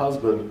 and if the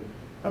husband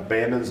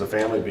abandons the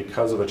family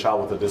because of a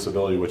child with a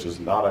disability, which is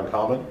not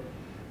uncommon,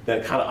 then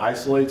it kind of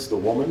isolates the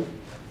woman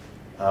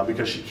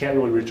because she can't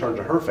really return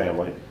to her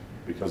family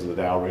because of the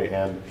dowry,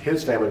 and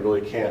his family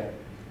really can't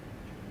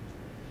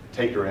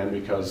take her in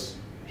because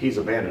he's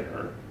abandoned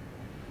her.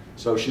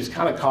 So she's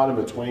kind of caught in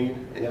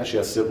between. Yeah, she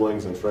has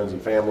siblings and friends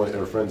and family,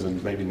 or friends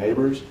and maybe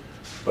neighbors,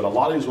 but a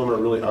lot of these women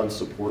are really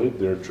unsupported.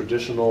 Their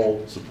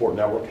traditional support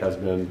network has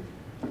been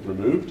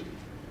removed,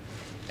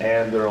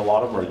 and a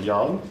lot of them are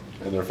young,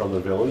 and they're from the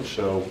village,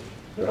 so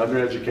they're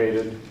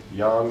undereducated,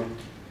 young,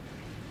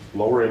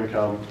 lower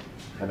income,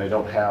 and they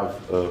don't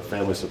have a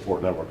family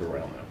support network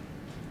around them.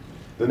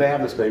 Then they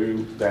have this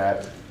baby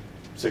that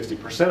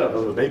 60% of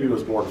them, the baby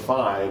was born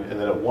fine, and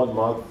then at 1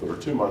 month or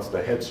 2 months,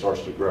 the head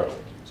starts to grow.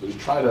 So you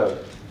try to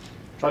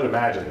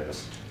imagine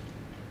this.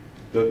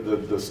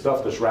 The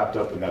stuff that's wrapped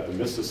up in that, the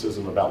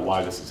mysticism about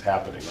why this is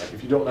happening. Like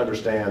if you don't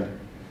understand,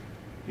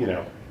 you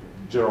know,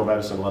 general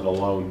medicine, let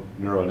alone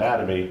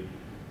neuroanatomy,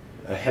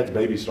 a head's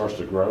baby starts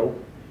to grow,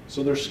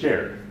 so they're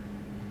scared.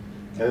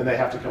 And then they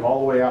have to come all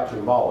the way out to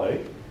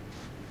Mbale.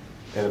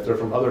 And if they're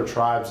from other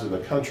tribes in the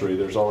country,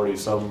 there's already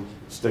some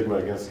stigma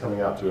against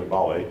coming out to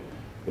Mbale.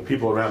 The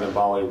people around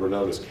Mbale were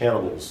known as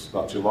cannibals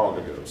not too long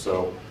ago.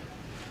 So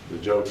the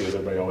joke is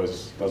everybody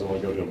always doesn't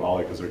want to go to Mbale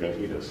because they're going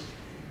to eat us.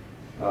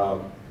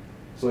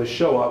 So they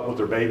show up with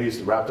their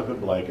babies wrapped up in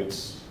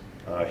blankets,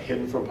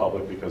 hidden from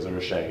public because they're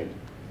ashamed.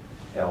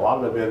 And a lot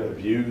of them have been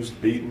abused,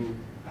 beaten,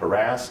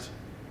 harassed.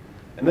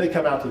 And they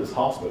come out to this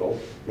hospital,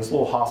 this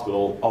little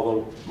hospital,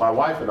 although my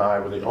wife and I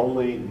were the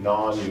only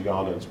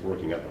non-Ugandans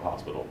working at the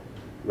hospital.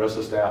 The rest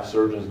of the staff,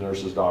 surgeons,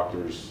 nurses,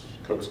 doctors,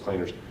 cooks,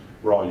 cleaners,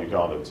 were all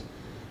Ugandans.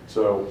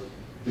 So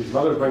these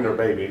mothers bring their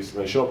babies,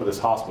 and they show up at this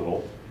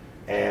hospital,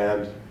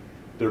 and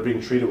they're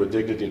being treated with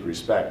dignity and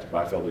respect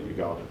by fellow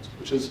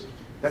Ugandans,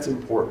 that's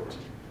important.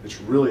 It's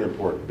really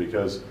important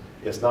because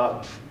it's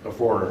not a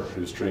foreigner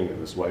who's treating them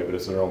this way, but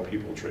it's their own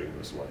people treating them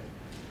this way.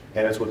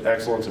 And it's with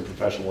excellence and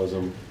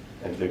professionalism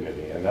and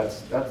dignity, and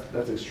that's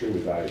extremely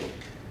valuable.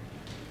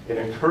 It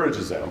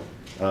encourages them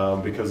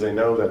because they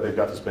know that they've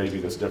got this baby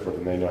that's different,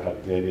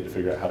 and they need to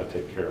figure out how to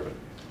take care of it.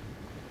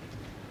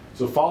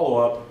 So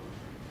follow-up,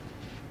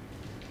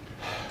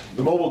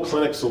 the mobile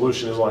clinic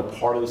solution is only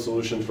part of the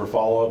solution for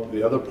follow-up.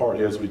 The other part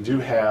is we do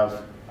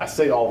have, I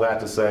say all that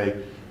to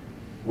say,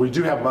 we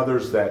do have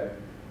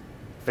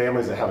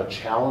families that have a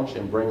challenge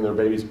in bringing their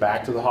babies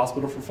back to the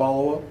hospital for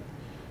follow-up,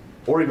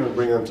 or even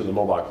bring them to the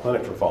mobile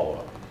clinic for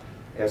follow-up.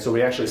 And so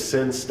we actually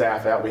send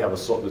staff out. We have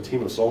the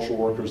team of social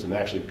workers, and they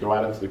actually go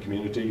out into the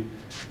community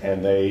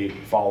and they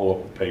follow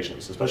up with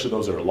patients, especially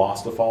those that are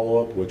lost to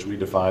follow-up, which we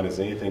define as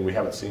anything we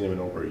haven't seen them in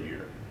over a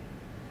year.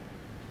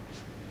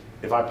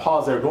 If I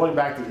pause there, going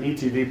back to the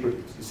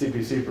ETV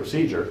CPC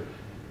procedure,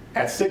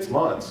 at 6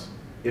 months,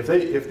 if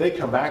they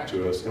come back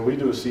to us and we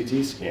do a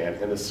CT scan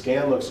and the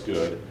scan looks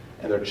good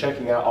and they're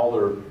checking out all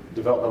their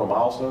developmental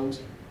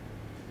milestones,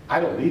 I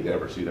don't need to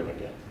ever see them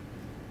again.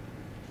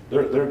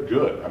 They're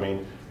good. I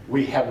mean,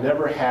 we have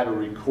never had a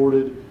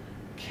recorded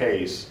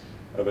case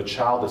of a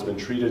child that's been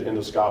treated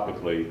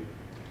endoscopically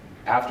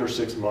after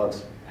 6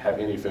 months have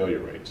any failure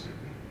rates.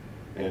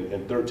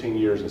 In 13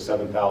 years and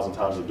 7,000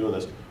 times of doing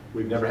this,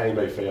 we've never had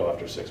anybody fail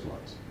after 6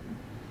 months.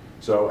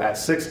 So at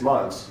 6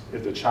 months,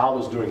 if the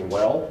child is doing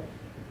well,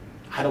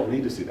 I don't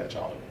need to see that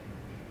child again.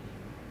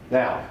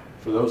 Now,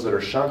 for those that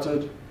are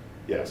shunted,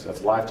 yes,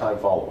 that's lifetime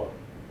follow-up.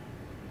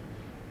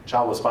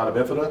 Child with spina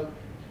bifida,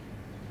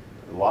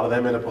 a lot of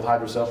them end up with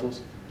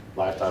hydrocephalus,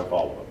 lifetime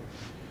follow-up.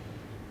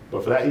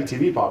 But for that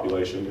ETV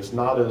population, it's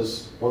not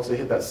as, once they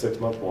hit that 6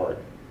 month mark,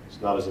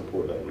 it's not as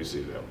important that we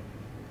see them.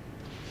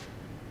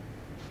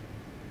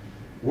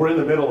 We're in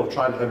the middle of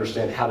trying to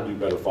understand how to do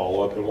better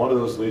follow-up, and one of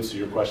those leads to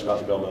your question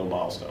about developmental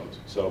milestones.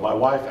 So my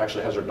wife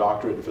actually has her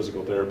doctorate in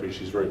physical therapy.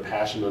 She's very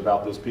passionate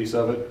about this piece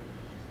of it,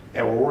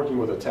 and we're working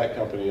with a tech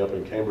company up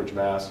in Cambridge,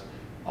 Mass,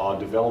 on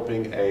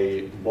developing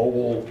a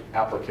mobile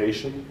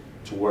application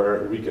to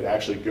where we could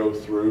actually go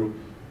through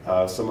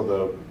some of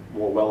the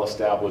more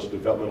well-established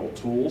developmental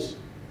tools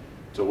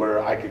to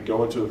where I could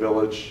go into a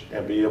village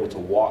and be able to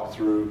walk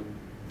through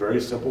very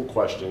simple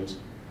questions,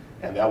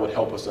 and that would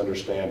help us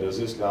understand, does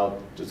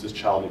this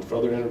child need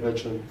further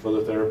intervention,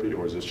 further therapy,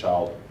 or is this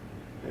child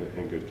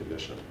in good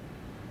condition?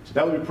 So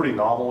that would be pretty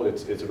novel.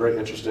 It's a very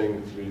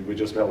interesting, we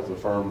just met with the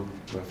firm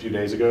a few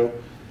days ago,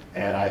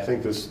 and I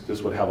think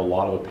this would have a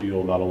lot of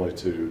appeal not only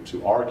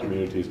to our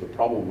communities, but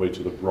probably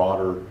to the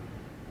broader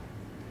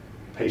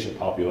patient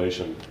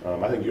population.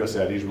 I think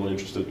USAID is really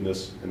interested in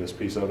this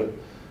piece of it,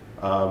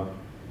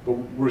 but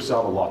we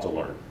still have a lot to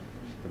learn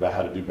about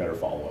how to do better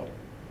follow-up.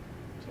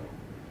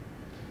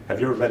 Have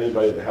you ever met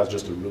anybody that has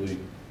just a really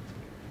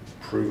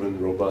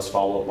proven, robust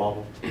follow-up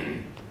model?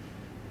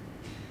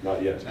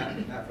 Not yet.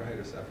 Not for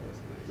hydrocephalus.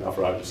 Not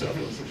for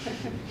hydrocephalus.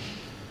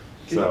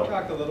 Can you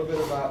talk a little bit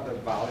about the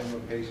volume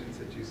of patients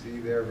that you see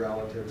there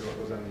relative to what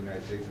goes on in the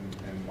United States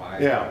and why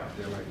there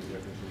might be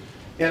differences?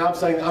 And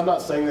I'm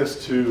not saying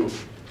this to,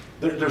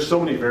 there's so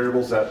many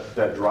variables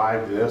that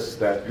drive this,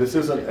 that this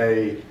isn't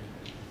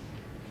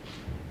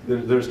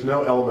there's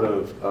no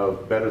element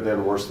of better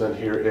than, worse than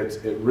here.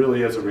 It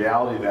really is a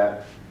reality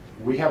that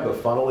we have the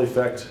funnel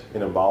effect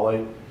in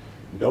Mbale.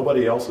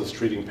 Nobody else is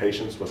treating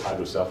patients with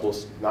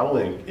hydrocephalus, not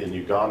only in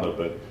Uganda,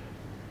 but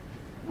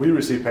we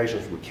receive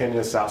patients from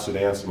Kenya, South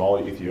Sudan,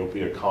 Somalia,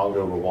 Ethiopia,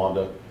 Congo,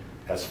 Rwanda.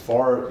 As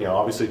far,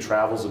 obviously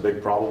travel's a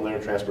big problem there,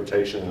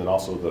 transportation, and then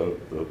also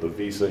the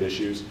visa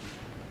issues.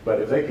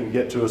 But if they can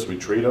get to us, we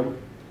treat them.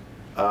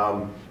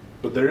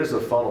 But there is a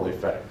funnel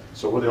effect.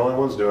 So we're the only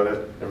ones doing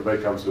it.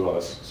 Everybody comes to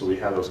us. So we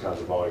have those kinds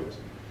of volumes.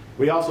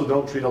 We also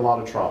don't treat a lot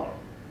of trauma.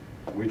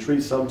 We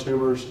treat some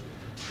tumors,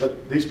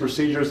 but these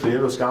procedures, the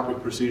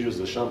endoscopic procedures,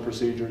 the shunt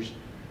procedures,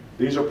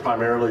 these are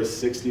primarily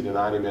 60 to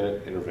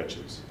 90-minute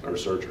interventions or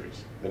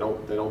surgeries. They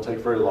don't take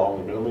very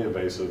long. They're minimally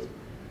invasive.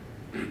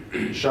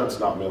 Shunt's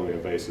not minimally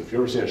invasive. If you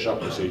ever seen a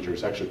shunt procedure,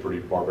 it's actually pretty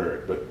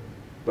barbaric.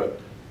 But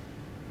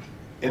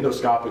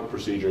endoscopic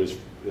procedure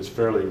is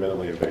fairly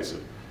minimally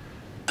invasive.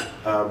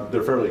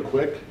 They're fairly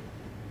quick.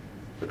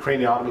 A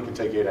craniotomy can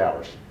take 8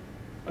 hours.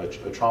 A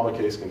trauma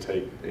case can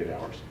take 8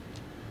 hours.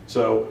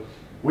 So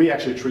we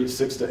actually treat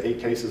 6 to 8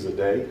 cases a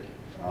day.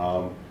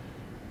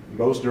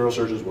 Most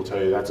neurosurgeons will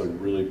tell you that's a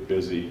really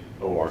busy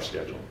OR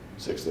schedule,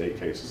 6 to 8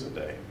 cases a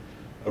day.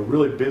 A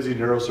really busy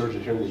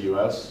neurosurgeon here in the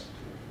US,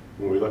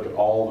 when we look at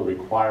all the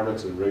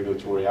requirements and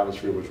regulatory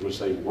atmosphere which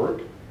they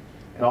work,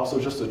 and also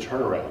just the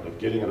turnaround of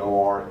getting an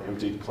OR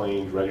emptied,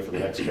 cleaned, ready for the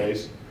next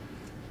case.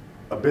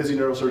 A busy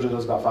neurosurgeon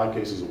does about 5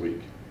 cases a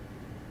week.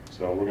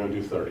 So we're going to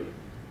do 30.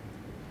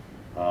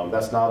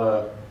 It's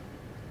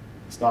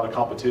not a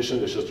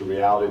competition, it's just a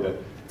reality that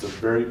it's a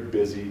very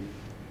busy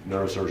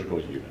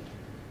neurosurgical unit.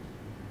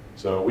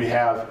 So we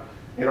have,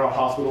 in our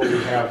hospital,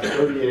 we have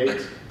 38, I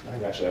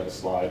think I actually have a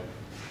slide.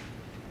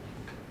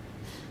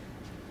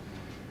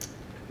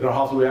 In our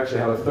hospital, we actually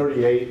have a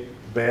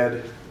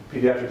 38-bed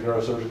pediatric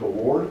neurosurgical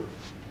ward.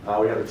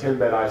 We have a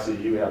 10-bed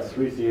ICU, we have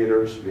 3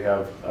 theaters, we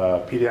have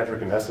pediatric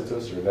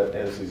anesthetists or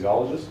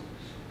anesthesiologists,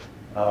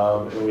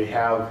 and we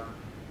have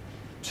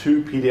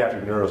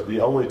the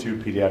only 2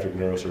 pediatric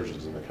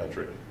neurosurgeons in the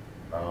country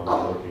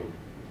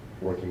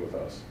working with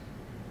us.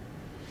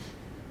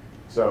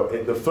 So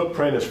the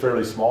footprint is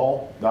fairly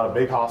small, not a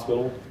big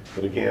hospital,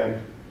 but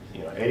again,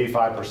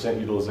 85%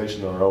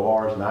 utilization on our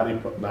ORs,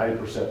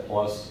 90%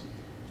 plus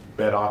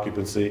bed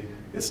occupancy.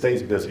 It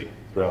stays busy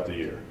throughout the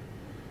year.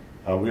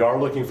 We are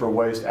looking for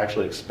ways to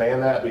actually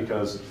expand that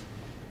because,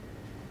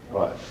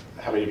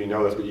 how many of you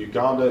know this, but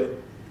Uganda,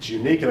 it's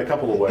unique in a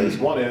couple of ways.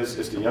 One is,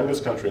 it's the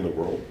youngest country in the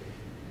world.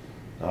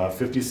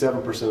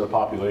 57% of the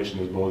population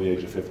is below the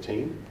age of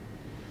 15.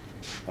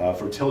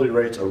 Fertility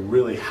rates are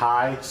really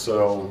high,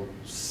 so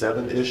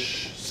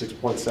 7-ish,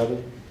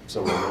 6.7,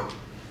 somewhere there.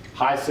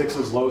 High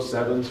 6s, low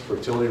 7s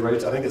fertility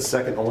rates. I think it's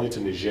second only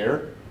to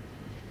Niger.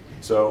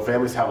 So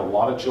families have a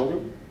lot of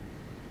children.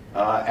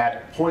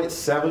 At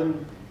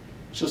 0.7,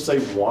 let's just say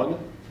 1,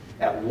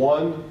 at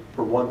 1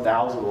 per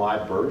 1,000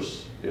 live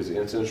births is the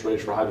incidence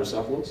rate for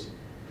hydrocephalus.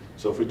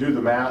 So if we do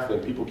the math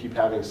and people keep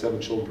having 7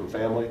 children per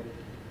family,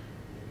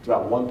 it's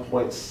about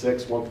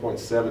 1.6,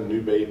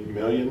 1.7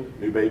 million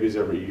new babies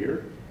every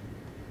year.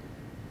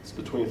 It's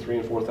between 3,000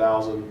 and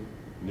 4,000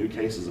 new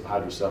cases of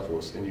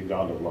hydrocephalus in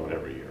Uganda alone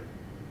every year.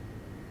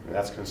 And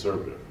that's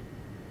conservative.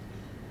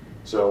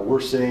 So we're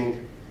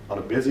seeing, on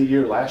a busy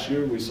year, last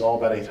year we saw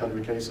about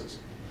 800 cases.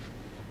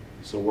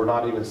 So we're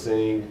not even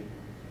seeing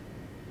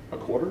a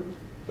quarter,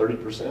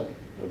 30%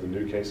 of the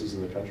new cases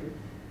in the country.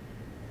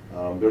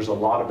 There's a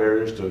lot of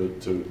barriers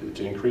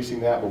to increasing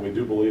that, but we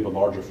do believe a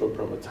larger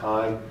footprint with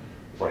time,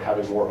 for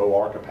having more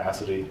OR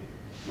capacity,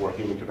 more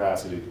human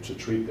capacity to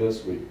treat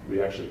this,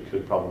 we actually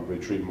could probably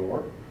treat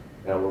more,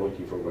 and we're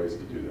looking for ways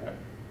to do that.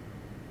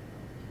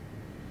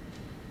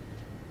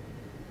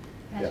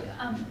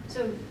 Yeah.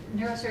 So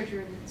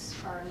neurosurgeons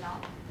are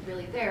not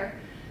really there.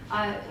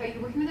 Are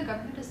you working with the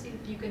government to see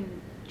if you can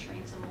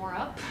train some more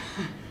up?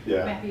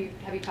 Yeah. Have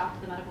you talked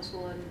to the medical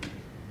school? And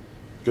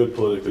Good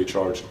politically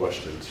charged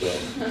question.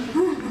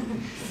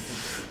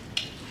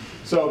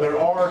 So there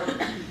are,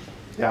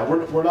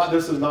 we're not,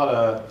 this is not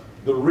a,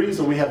 the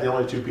reason we have the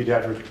only 2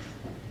 pediatric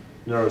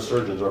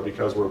neurosurgeons are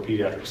because we're a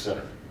pediatric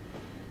center.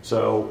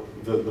 So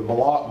the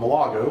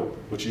Mbale,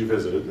 which you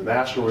visited, the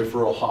National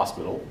Referral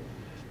Hospital,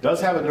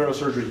 does have a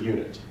neurosurgery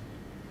unit.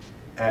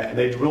 And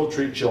they will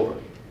treat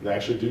children. They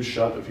actually do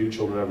shunt a few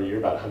children every year,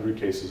 about 100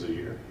 cases a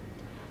year.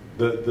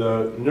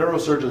 The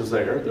neurosurgeons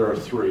there are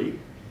 3,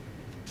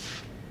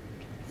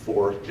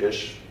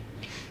 4-ish.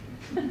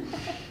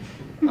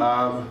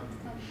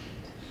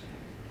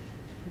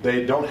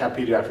 They don't have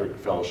pediatric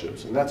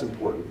fellowships, and that's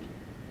important.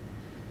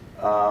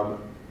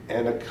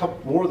 And a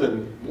couple, more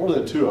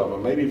than 2 of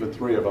them, maybe even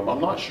 3 of them,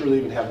 I'm not sure they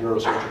even have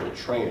neurosurgical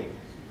training.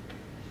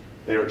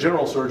 They are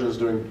general surgeons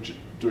doing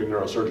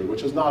neurosurgery,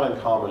 which is not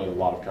uncommon in a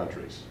lot of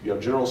countries. You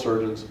have general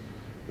surgeons,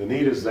 the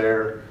need is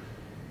there.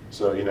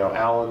 So,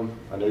 Alan,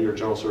 I know you're a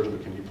general surgeon,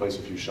 but can you place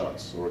a few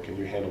shunts, or can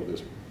you handle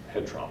this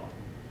head trauma?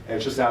 And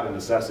it's just out of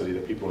necessity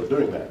that people are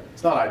doing that.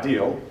 It's not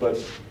ideal, but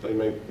they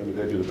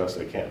do the best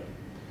they can.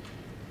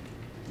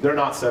 They're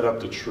not set up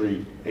to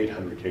treat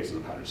 800 cases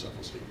of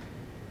hydrocephalus.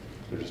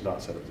 They're just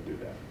not set up to do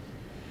that.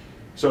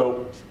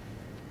 So,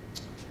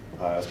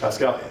 as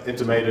Pascal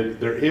intimated,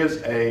 there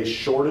is a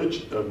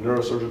shortage of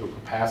neurosurgical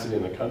capacity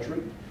in the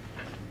country.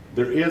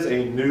 There is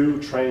a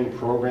new training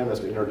program that's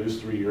been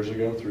introduced 3 years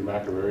ago through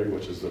Makerere,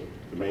 which is the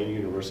main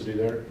university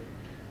there.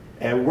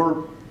 And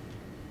we're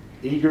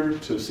eager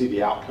to see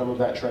the outcome of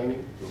that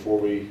training before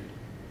we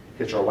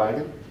hitch our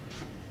wagon.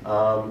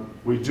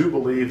 We do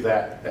believe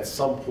that at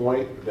some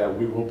point that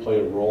we will play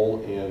a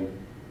role in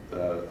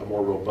a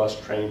more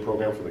robust training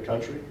program for the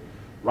country.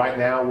 Right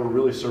now, we're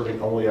really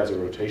serving only as a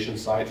rotation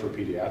site for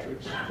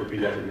pediatrics, for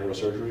pediatric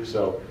neurosurgery.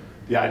 So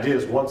the idea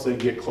is once they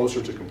get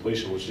closer to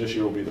completion, which this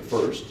year will be the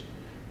first,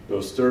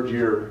 those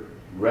third-year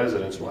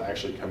residents will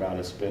actually come out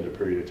and spend a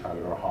period of time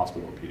in our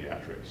hospital in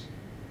pediatrics.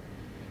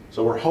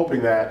 So we're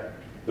hoping that,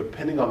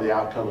 depending on the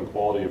outcome and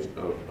quality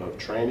of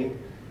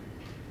training,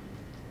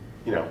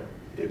 you know,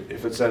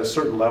 if it's at a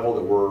certain level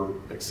that we're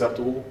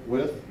acceptable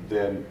with,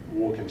 then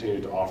we'll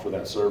continue to offer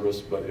that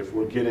service. But if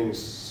we're getting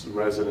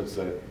residents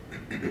that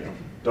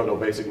don't know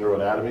basic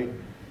neuroanatomy,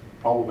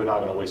 probably not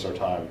going to waste our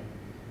time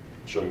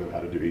showing them how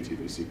to do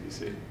ETV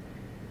CPC.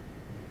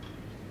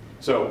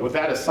 So with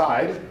that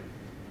aside,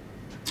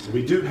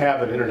 we do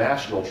have an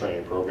international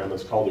training program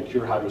that's called the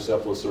Cure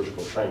Hydrocephalus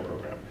Surgical Training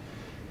Program.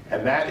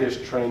 And that is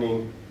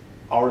training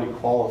already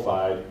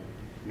qualified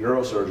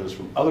neurosurgeons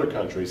from other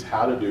countries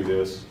how to do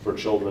this for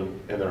children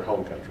in their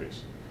home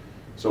countries.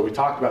 So we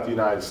talked about the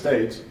United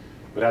States,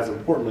 but as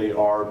importantly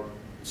are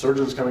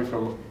surgeons coming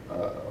from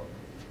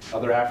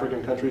other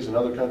African countries and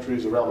other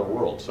countries around the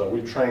world. So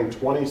we've trained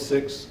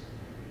 26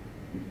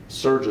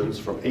 surgeons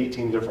from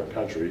 18 different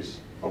countries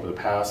over the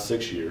past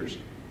 6 years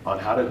on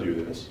how to do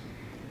this.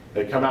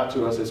 They come out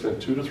to us, they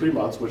spend 2 to 3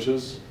 months, which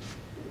is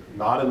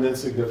not an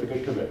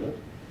insignificant commitment.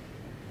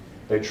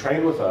 They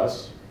train with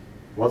us.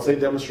 Once they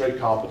demonstrate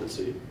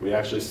competency, we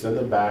actually send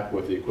them back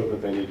with the equipment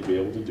they need to be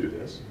able to do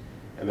this,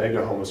 and they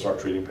go home and start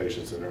treating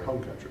patients in their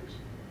home countries.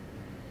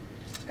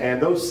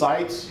 And those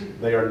sites,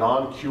 they are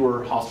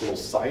non-cure hospital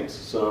sites,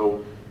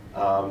 so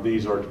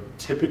these are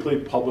typically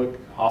public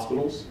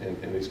hospitals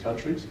in these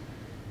countries,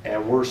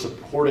 and we're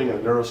supporting a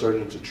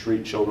neurosurgeon to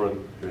treat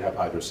children who have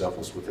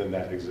hydrocephalus within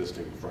that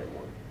existing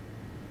framework.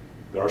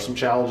 There are some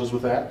challenges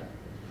with that,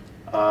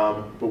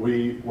 but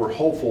we're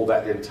hopeful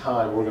that in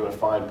time we're going to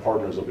find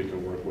partners that we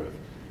can work with.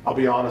 I'll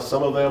be honest,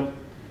 some of them,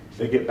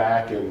 they get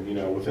back and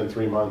within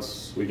 3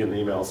 months we get an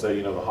email and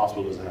say, the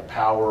hospital doesn't have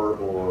power,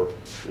 or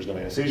there's no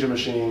anesthesia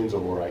machines,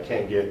 or I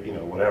can't get,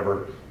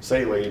 whatever,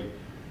 saline.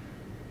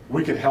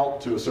 We can help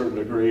to a certain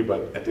degree,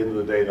 but at the end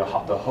of the day, the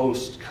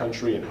host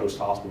country and host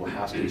hospital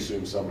has to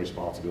assume some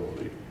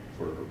responsibility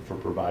for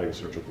providing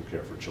surgical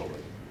care for children.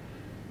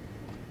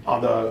 On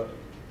the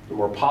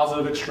more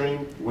positive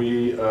extreme,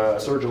 a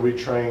surgeon we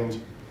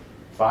trained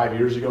 5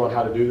 years ago on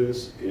how to do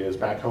this is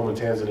back home in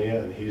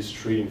Tanzania, and he's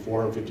treating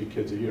 450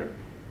 kids a year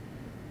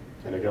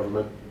in a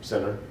government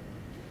center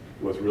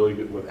with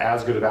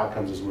as good of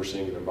outcomes as we're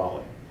seeing in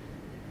Mbale.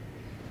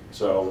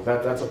 So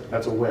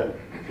that's a win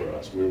for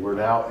us. We're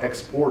now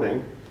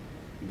exporting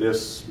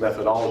this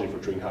methodology for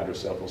treating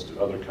hydrocephalus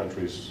to other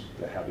countries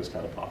that have this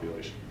kind of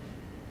population.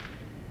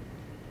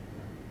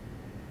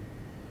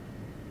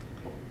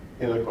 Cool.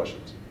 Any other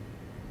questions?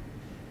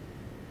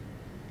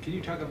 Can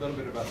you talk a little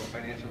bit about the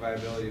financial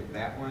viability of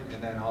that one,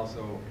 and then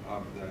also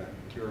of the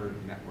Cure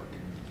network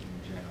in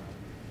general?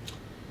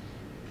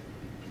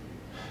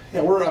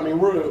 Yeah,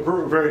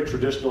 we're very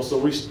traditional. So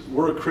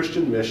we're a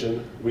Christian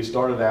mission. We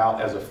started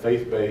out as a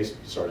faith-based.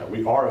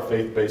 We are a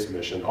faith-based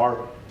mission.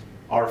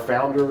 Our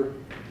founder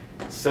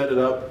set it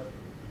up.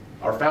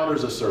 Our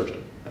founder's a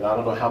surgeon, and I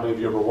don't know how many of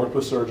you ever worked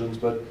with surgeons,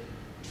 but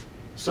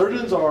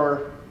surgeons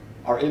are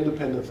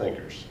independent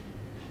thinkers,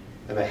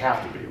 and they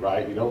have to be,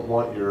 right? You don't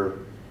want a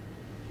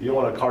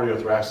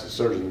cardiothoracic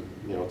surgeon,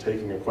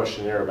 taking a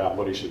questionnaire about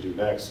what he should do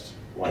next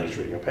while he's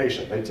treating a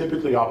patient. They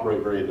typically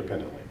operate very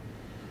independently.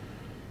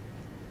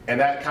 And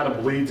that kind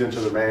of bleeds into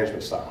the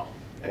management style.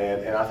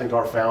 And I think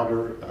our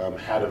founder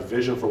had a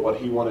vision for what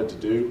he wanted to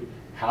do,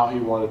 how he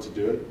wanted to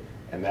do it,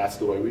 and that's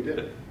the way we did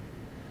it.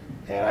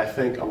 And I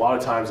think a lot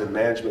of times in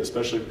management,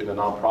 especially in the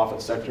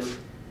nonprofit sector,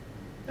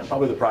 and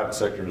probably the private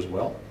sector as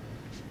well,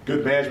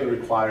 good management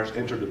requires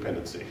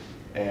interdependency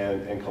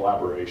and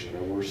collaboration,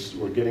 and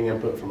we're getting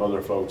input from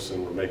other folks,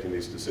 and we're making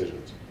these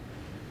decisions.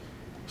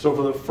 So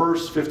for the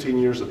first 15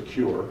 years of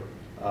Cure,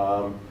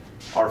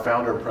 our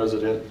founder and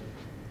president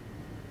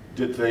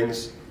did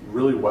things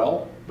really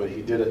well, but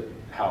he did it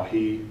how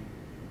he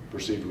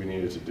perceived we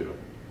needed to do it.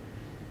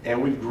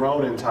 And we've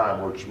grown in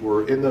time.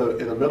 We're in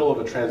the middle of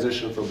a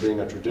transition from being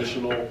a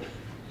traditional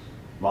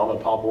mom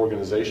and pop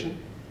organization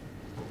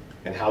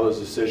and how those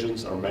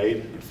decisions are made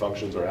and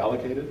functions are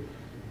allocated,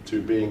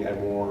 to being a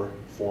more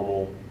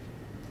formal,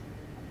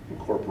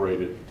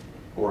 incorporated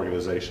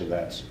organization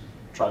that's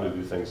trying to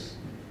do things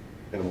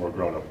in a more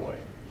grown-up way.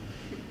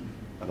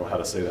 I don't know how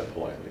to say that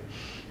politely.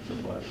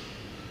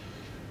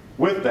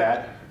 With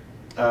that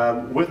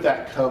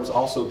comes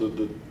also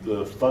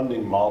the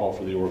funding model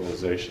for the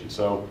organization.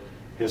 So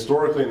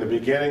historically, in the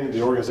beginning,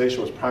 the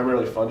organization was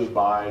primarily funded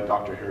by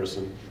Dr.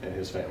 Harrison and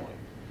his family.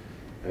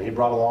 And he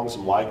brought along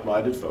some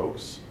like-minded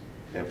folks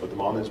and put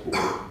them on his board,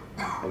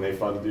 and they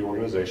funded the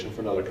organization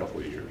for another couple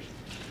of years.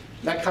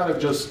 That kind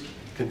of just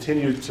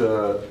continued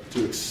to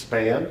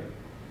expand.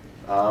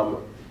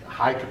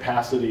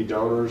 High-capacity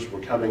donors were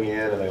coming in,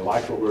 and they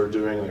liked what we were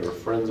doing, and they were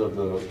friends of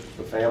the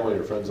family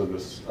or friends of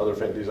these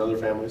other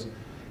families,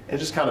 and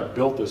just kind of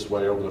built this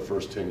way over the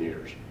first 10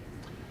 years.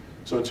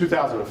 So in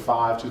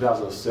 2005,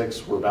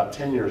 2006, we're about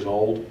 10 years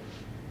old,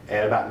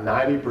 and about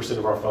 90%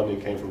 of our funding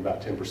came from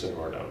about 10% of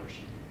our donors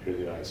here in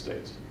the United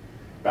States.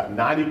 About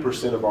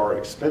 90% of our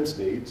expense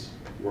needs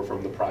were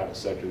from the private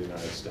sector of the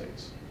United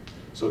States.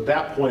 So at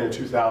that point in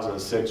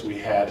 2006, we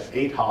had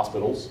 8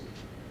 hospitals.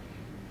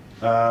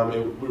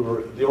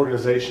 The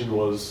organization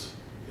was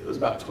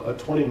about a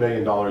 $20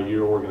 million a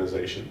year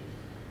organization.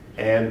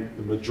 And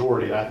the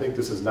majority, and I think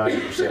this is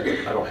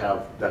 90%, I don't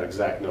have that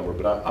exact number,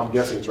 but I'm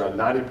guessing it's around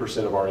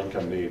 90% of our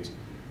income needs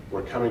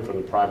were coming from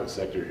the private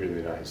sector here in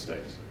the United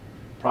States.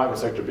 Private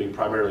sector being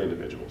primarily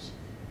individuals.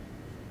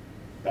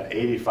 About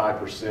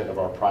 85% of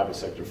our private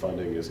sector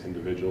funding is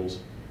individuals.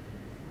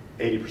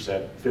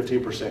 80%,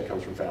 15%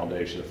 comes from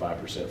foundation and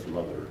 5% from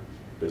other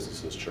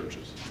businesses,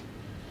 churches.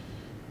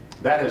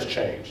 That has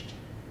changed.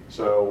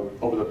 So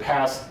over the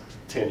past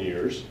 10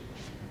 years,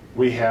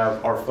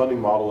 our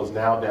funding model is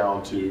now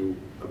down to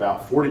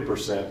about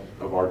 40%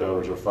 of our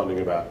donors are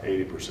funding about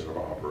 80% of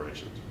our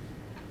operations.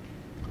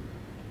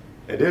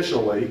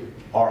 Additionally,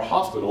 our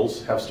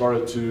hospitals have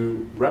started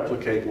to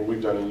replicate what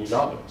we've done in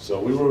Uganda.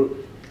 So we were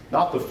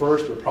not the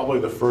first, but probably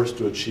the first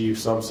to achieve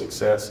some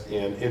success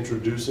in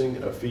introducing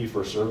a fee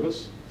for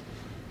service.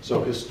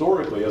 So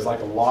historically, as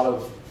like a lot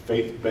of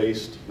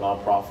faith-based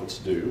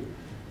nonprofits do,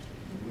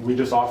 we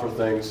just offer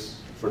things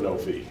for no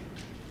fee,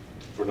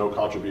 for no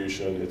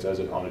contribution. It's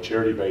on a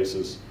charity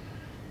basis,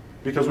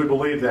 because we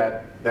believe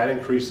that that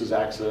increases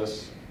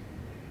access.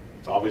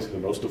 It's obviously the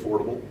most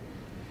affordable.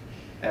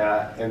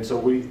 And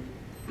so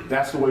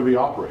that's the way we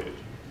operated.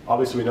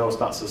 Obviously we know it's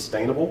not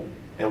sustainable,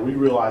 and we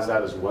realize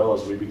that as well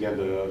as we begin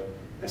to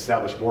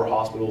establish more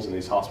hospitals and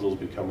these hospitals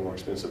become more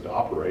expensive to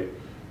operate.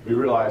 We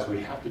realize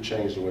we have to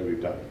change the way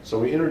we've done it. So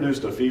we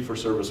introduced a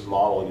fee-for-service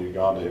model in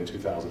Uganda in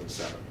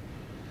 2007.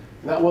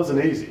 And that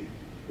wasn't easy.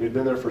 We'd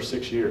been there for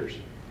 6 years.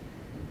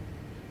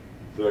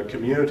 The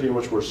community in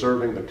which we're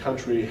serving, the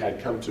country,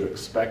 had come to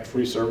expect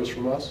free service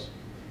from us.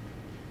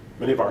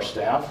 Many of our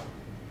staff,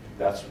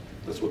 that's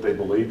what they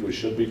believed we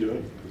should be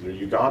doing, because they're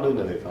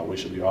Ugandan and they thought we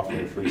should be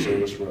offering free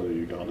service for other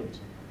Ugandans.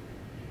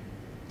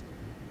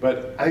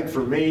 But I think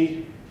for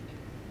me,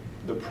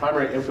 the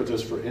primary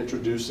impetus for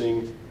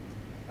introducing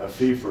a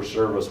fee for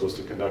service was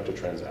to conduct a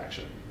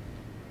transaction.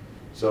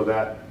 So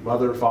that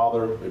mother,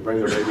 father, they bring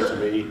their baby to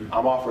me,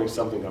 I'm offering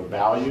something of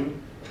value,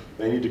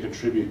 they need to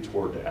contribute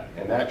toward that.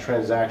 And that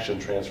transaction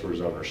transfers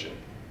ownership.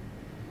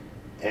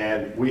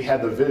 And we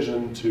had the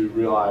vision to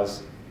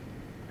realize,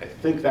 I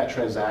think that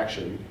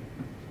transaction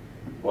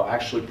will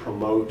actually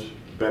promote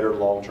better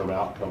long-term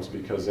outcomes,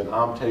 because then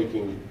I'm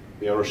taking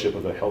the ownership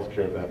of the health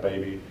care of that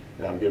baby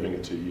and I'm giving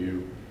it to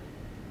you.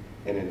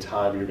 And in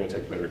time, you're going to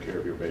take better care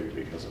of your baby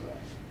because of that.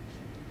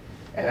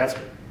 And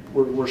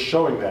we're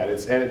showing that.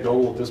 It's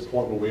anecdotal at this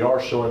point, but we are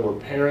showing where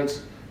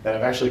parents that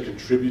have actually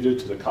contributed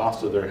to the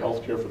cost of their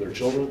health care for their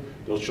children,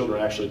 those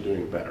children are actually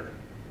doing better.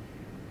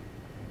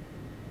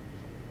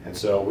 And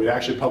so we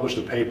actually published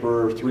a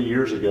paper 3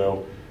 years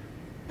ago.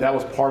 That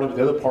was part of it.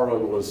 The other part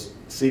of it was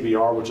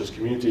CBR, which is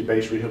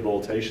community-based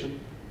rehabilitation.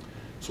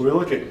 So we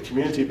look at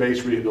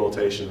community-based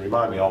rehabilitation.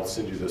 Remind me, I'll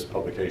send you this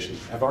publication.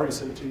 Have I already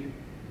sent it to you?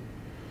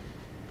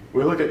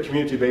 We look at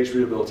community-based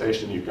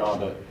rehabilitation in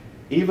Uganda.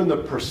 Even the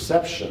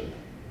perception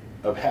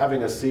of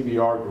having a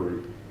CBR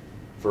group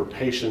for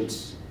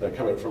patients that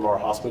come in from our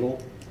hospital,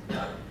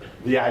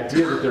 the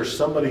idea that there's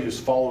somebody who's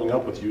following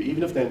up with you,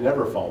 even if they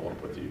never follow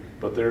up with you,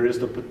 but there is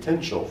the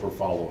potential for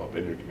follow-up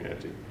in your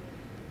community.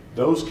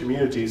 Those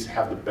communities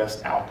have the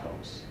best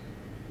outcomes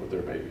with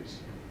their babies.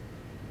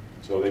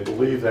 So they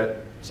believe that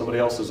somebody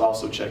else is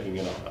also checking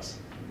in on us.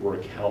 We're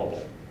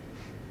accountable.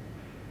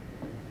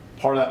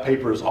 Part of that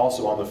paper is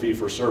also on the fee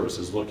for service,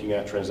 is looking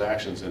at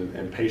transactions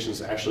and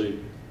patients actually,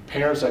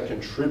 parents that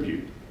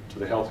contribute to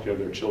the health care of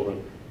their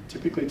children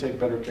typically take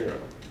better care of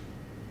them.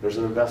 There's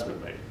an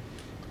investment made.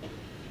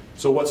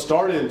 So what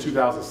started in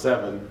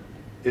 2007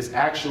 is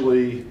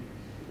actually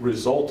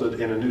resulted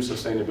in a new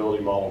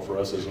sustainability model for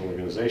us as an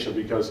organization,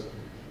 because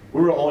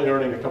we were only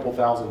earning a couple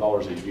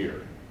 $1,000s a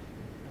year.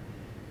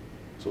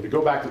 So if we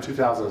go back to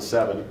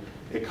 2007,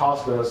 it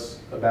cost us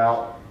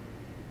about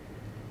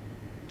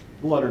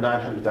a little under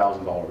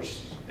 $900,000,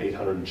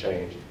 800 and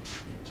change,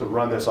 to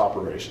run this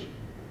operation.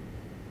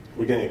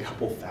 We're getting a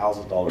couple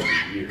 $1,000s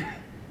a year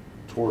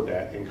toward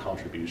that in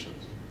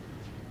contributions.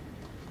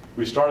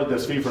 We started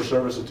this fee for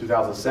service in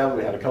 2007.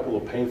 We had a couple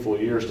of painful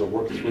years to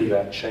work through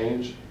that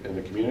change in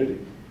the community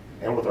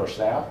and with our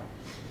staff.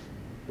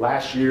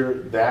 Last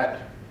year,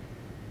 that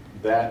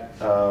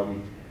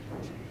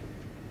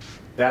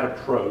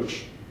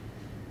approach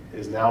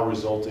is now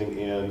resulting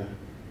in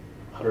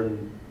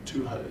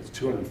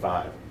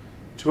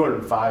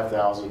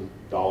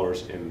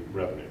 $205,000 in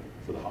revenue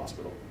for the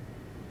hospital.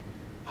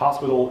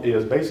 Hospital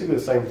is basically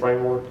the same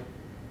framework.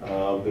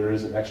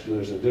 There's an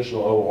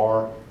additional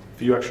OR, a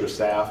few extra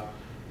staff.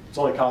 It's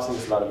only costing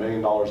us about $1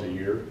 million a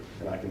year,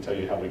 and I can tell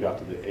you how we got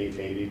to the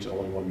 880 to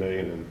only $1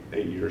 million in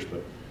 8 years,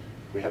 but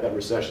we had that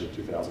recession in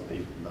 2008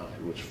 and 9,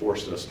 which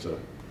forced us to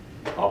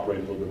operate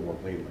a little bit more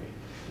leanly.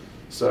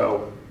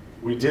 So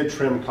we did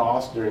trim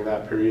costs during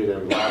that period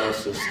and allowed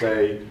us to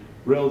stay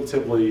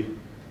relatively,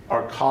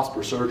 our cost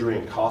per surgery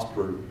and cost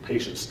per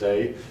patient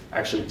stay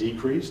actually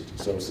decreased.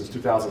 So since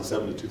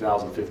 2007 to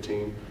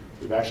 2015,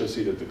 we've actually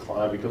seen a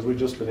decline because we've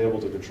just been able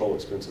to control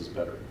expenses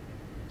better.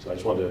 So I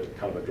just wanted to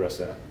kind of address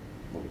that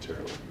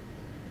momentarily.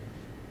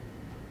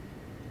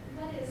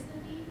 What is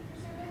the fee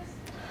for service?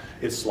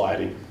 It's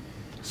sliding.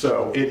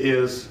 So it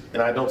is,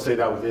 and I don't say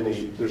that with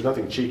any, there's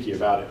nothing cheeky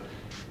about it.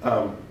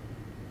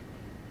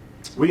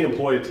 We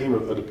employ a team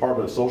of a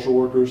department of social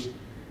workers.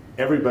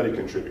 Everybody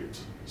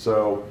contributes.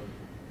 So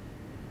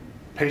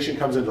patient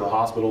comes into the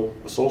hospital,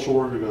 a social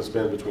worker is going to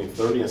spend between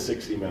 30 and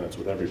 60 minutes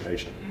with every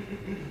patient.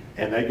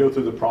 And they go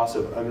through the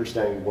process of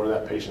understanding where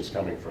that patient's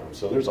coming from.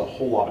 So there's a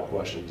whole lot of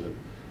questions in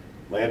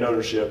land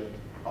ownership,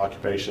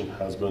 occupation,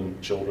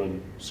 husband,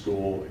 children,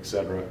 school,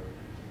 etc.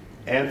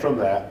 And from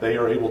that, they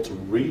are able to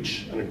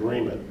reach an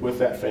agreement with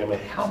that family.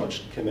 How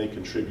much can they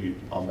contribute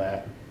on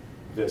that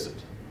visit?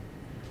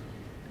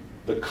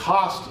 The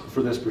cost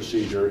for this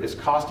procedure is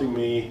costing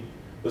me,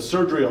 the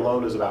surgery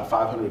alone is about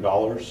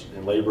 $500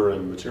 in labor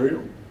and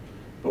material.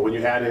 But when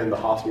you add in the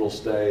hospital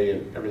stay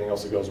and everything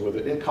else that goes with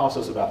it, it costs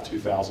us about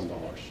 $2,000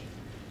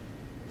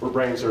 for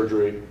brain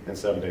surgery and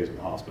 7 days in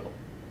the hospital.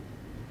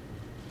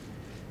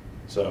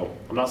 So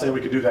I'm not saying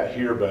we could do that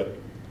here, but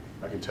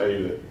I can tell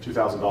you that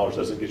 $2,000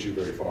 doesn't get you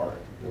very far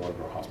in one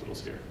of our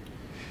hospitals here.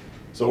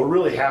 So we're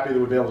really happy that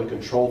we've been able to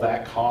control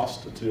that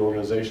cost to the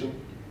organization.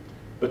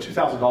 But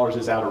 $2,000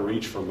 is out of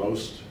reach for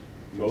most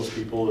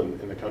people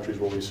in the countries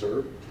where we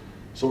serve.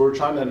 So we're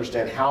trying to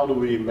understand, how do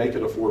we make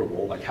it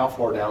affordable? Like, how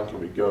far down can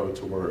we go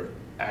to where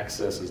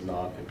access is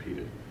not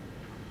impeded?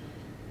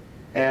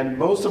 And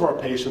most of our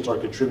patients are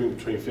contributing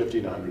between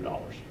 $50 and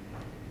 $100.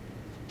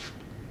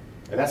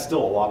 And that's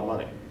still a lot of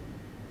money.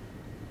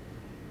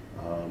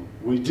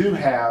 We do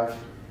have,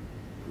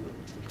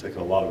 I'm taking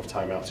a lot of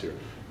timeouts here.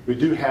 We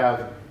do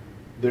have,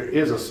 there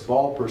is a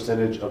small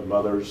percentage of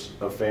mothers,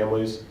 of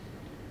families,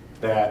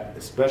 that,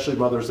 especially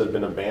mothers that have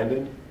been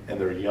abandoned and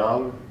they're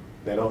young,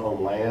 they don't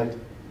own land,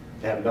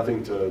 they have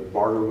nothing to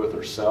barter with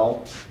or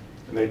sell,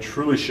 and they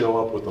truly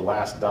show up with the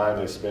last dime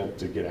they spent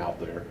to get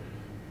out there.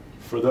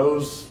 For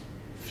those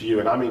few,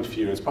 and I mean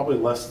few, it's probably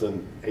less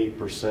than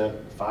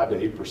 8%, 5 to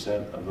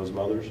 8% of those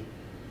mothers,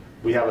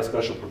 we have a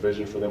special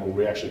provision for them where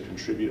we actually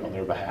contribute on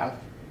their behalf.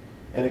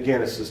 And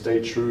again, it's to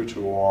stay true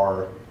to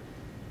our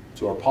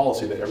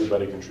policy that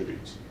everybody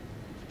contributes.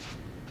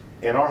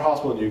 In our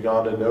hospital in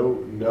Uganda,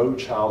 no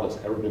child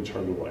has ever been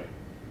turned away.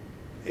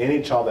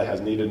 Any child that has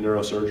needed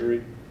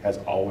neurosurgery has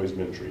always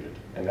been treated,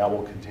 and that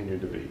will continue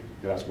to be.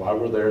 That's why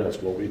we're there,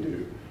 that's what we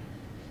do.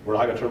 We're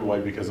not going to turn them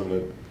away because of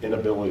an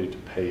inability to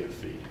pay a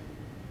fee.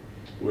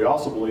 We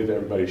also believe that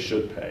everybody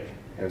should pay,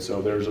 and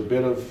so there's a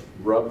bit of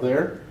rub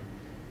there,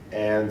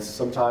 and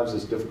sometimes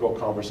it's difficult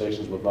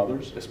conversations with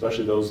mothers,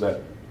 especially those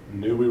that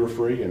knew we were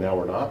free and now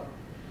we're not.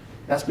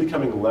 That's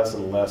becoming less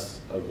and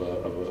less of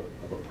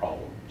a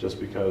problem, just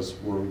because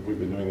we've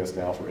been doing this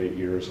now for 8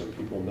 years, and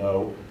people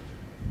know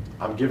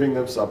I'm giving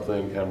them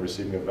something and I'm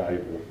receiving a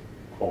valuable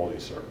quality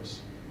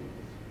service.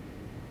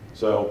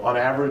 So on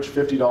average,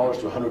 $50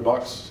 to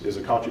 $100 is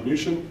a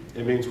contribution.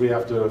 It means we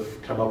have to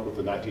come up with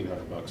the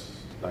 $1,900,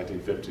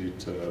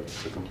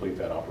 $1,950 to complete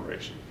that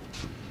operation.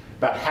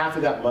 About half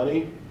of that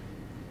money,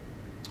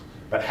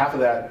 about half of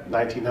that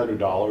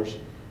 $1,900,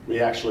 we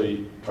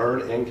actually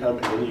earn income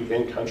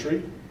in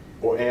country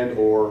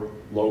or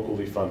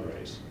locally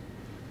fundraise.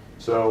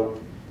 So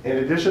in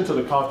addition to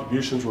the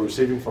contributions we're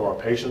receiving from our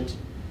patients,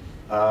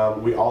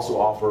 we also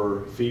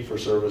offer fee for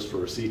service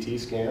for a CT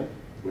scan.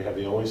 We have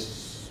the only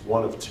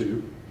one of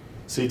 2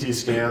 CT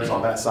scans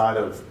on that side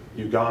of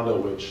Uganda,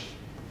 which,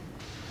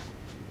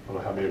 I don't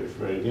know how many of you are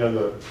familiar. You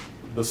know,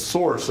 the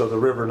source of the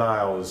River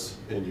Nile is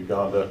in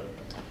Uganda.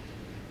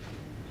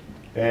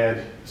 And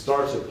it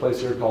starts at a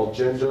place here called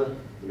Jinja.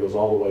 It goes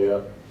all the way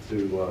up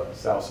to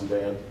South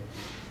Sudan.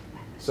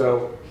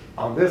 So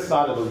on this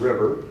side of the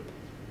river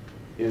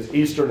is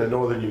eastern and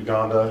northern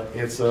Uganda.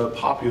 It's a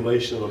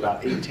population of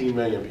about 18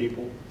 million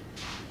people.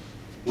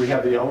 We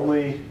have the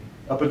only,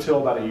 up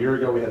until about a year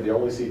ago, we had the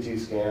only CT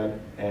scan,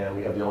 and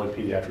we have the only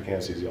pediatric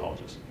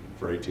anesthesiologist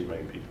for 18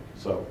 million people.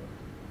 So,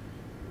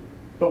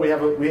 but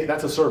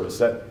that's a service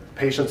that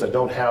patients that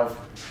don't have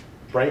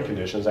brain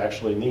conditions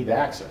actually need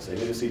access. They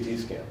need a CT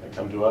scan. They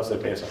come to us, they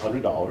pay us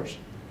 $100,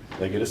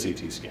 they get a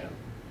CT scan.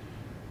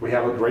 We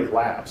have a great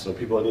lab, so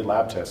people that need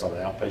lab tests on an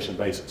outpatient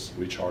basis,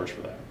 we charge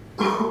for that.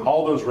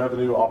 All those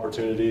revenue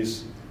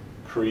opportunities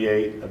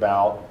create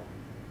about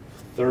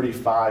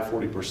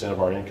 35–40%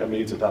 of our income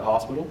needs at that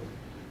hospital.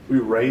 We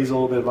raise a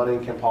little bit of money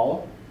in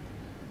Kampala.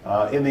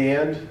 In the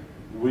end,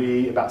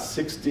 about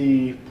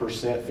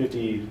 60%,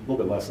 50, a little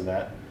bit less than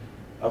that,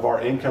 of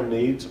our income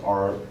needs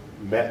are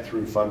met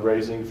through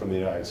fundraising from the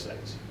United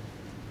States.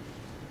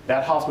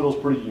 That hospital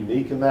is pretty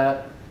unique in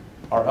that.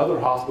 Our other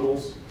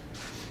hospitals,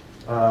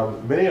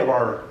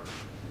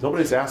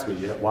 nobody's asked me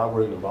yet why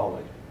we're in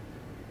Mbale.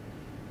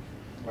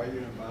 Why are you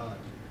in Mbale?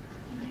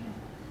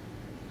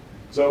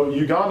 So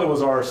Uganda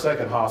was our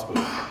second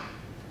hospital.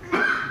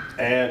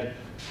 And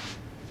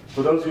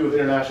for those of you with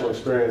international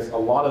experience, a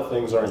lot of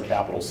things are in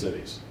capital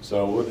cities.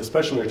 So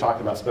especially when you're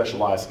talking about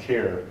specialized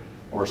care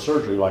or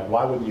surgery, like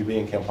why wouldn't you be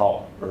in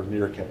Kampala or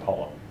near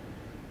Kampala?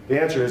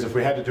 The answer is if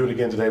we had to do it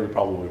again today, we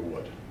probably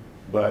would.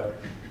 But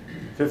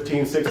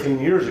 15, 16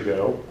 years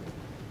ago,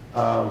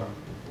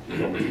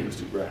 let's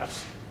do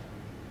graphs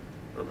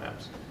or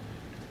maps.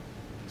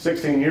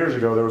 16 years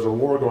ago, there was a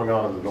war going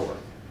on in the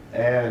north.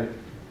 And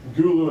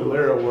Gulu and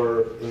Lira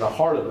were in the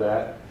heart of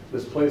that.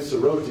 This place,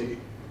 Soroti,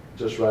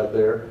 just right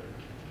there,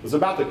 was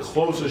about the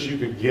closest you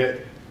could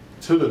get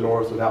to the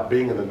north without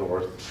being in the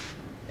north.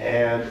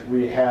 And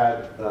we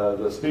had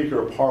the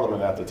Speaker of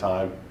Parliament at the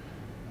time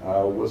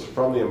was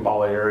from the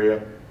Mbale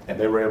area, and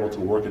they were able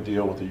to work a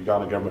deal with the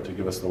Uganda government to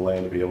give us the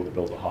land to be able to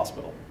build a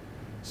hospital.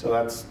 So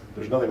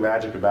there's nothing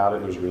magic about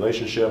it. There's a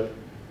relationship.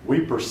 We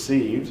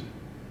perceived,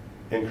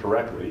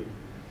 incorrectly,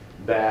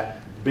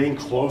 that being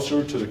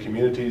closer to the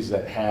communities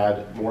that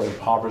had more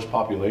impoverished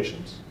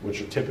populations,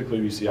 which are typically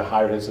you see a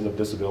higher incidence of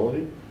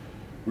disability,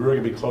 we were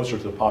going to be closer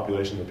to the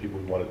population that people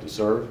we wanted to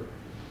serve.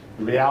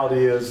 The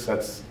reality is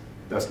that's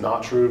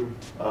not true.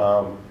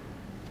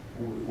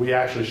 We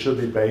actually should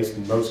be based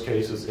in most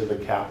cases in the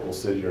capital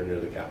city or near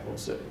the capital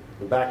city.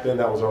 But back then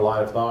that was our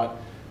line of thought,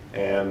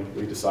 and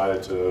we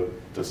decided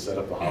to set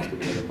up the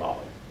hospital in Mbale.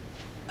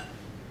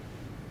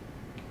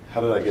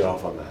 How did I get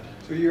off on that?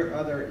 So your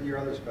other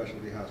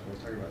specialty hospitals,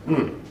 talk about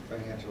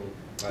financial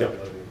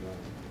viability of those.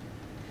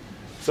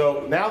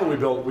 So now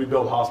that we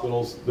build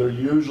hospitals, they're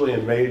usually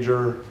in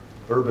major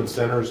urban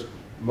centers.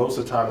 Most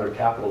of the time they're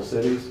capital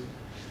cities.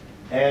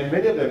 And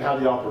many of them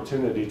have the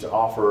opportunity to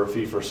offer a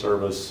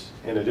fee-for-service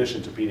in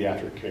addition to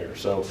pediatric care.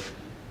 So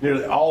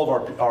nearly all of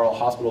our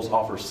hospitals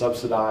offer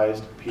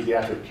subsidized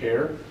pediatric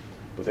care,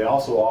 but they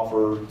also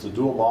offer, it's a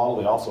dual model,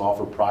 they also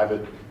offer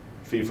private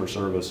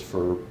fee-for-service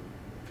for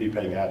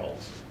fee-paying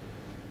adults.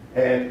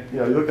 And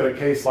you look at a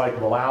case like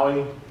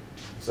Malawi.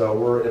 So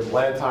we're in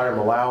Blantyre,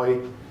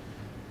 Malawi.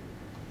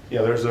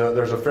 There's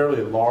a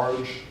fairly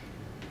large,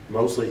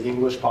 mostly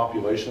English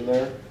population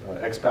there,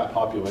 expat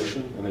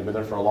population, and they've been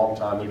there for a long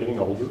time. They're getting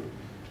older.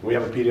 We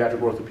have a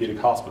pediatric orthopedic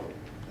hospital,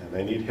 and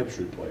they need hips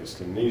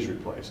replaced and knees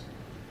replaced.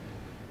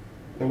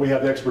 And we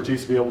have the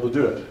expertise to be able to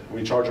do it.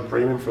 We charge a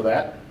premium for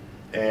that,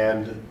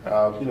 and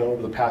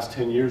over the past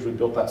 10 years, we've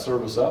built that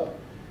service up,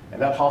 and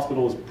that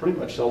hospital is pretty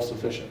much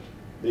self-sufficient.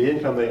 The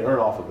income they earn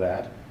off of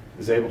that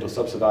is able to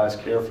subsidize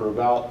care for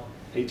about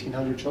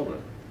 1,800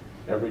 children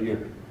every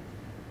year.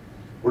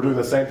 We're doing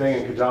the same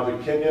thing in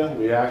Kajabi, Kenya.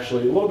 We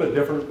actually, a little bit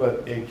different,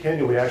 but in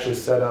Kenya we actually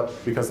set up,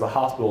 because the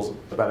hospital's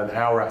about an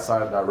hour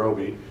outside of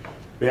Nairobi,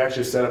 we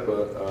actually set up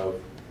a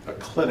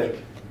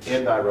clinic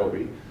in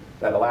Nairobi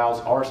that allows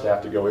our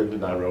staff to go into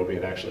Nairobi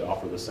and actually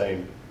offer the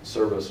same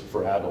service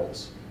for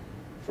adults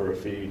for a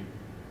fee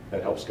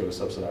that helps go to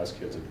subsidized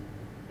kids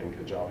in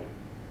Kajabi.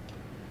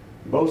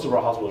 Most of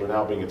our hospitals are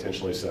now being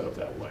intentionally set up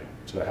that way,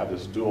 to have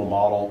this dual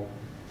model,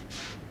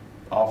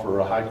 offer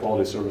a high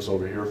quality service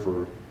over here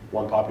for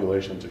one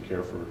population to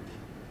care for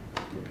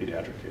the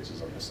pediatric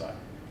cases on this side.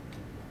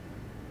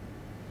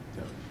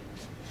 Yeah.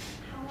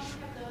 How long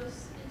have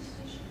those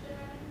institutions been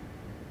running?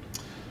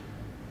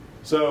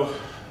 So,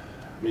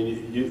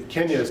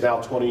 Kenya is now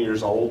 20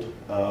 years old.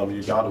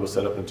 Uganda was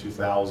set up in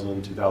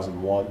 2000,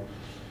 2001.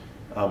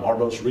 Our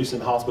most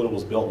recent hospital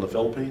was built in the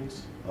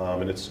Philippines,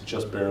 and it's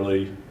just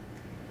barely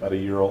about a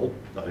year old,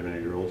 not even a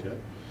year old yet.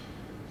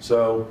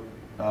 So,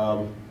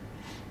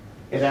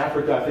 in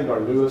Africa, I think our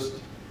newest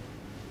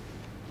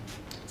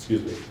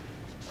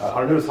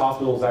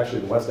hospital is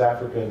actually in West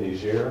Africa, in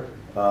Niger.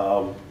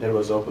 It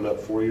was opened up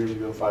 5 years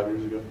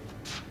ago.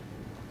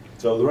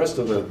 So the rest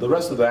of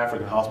the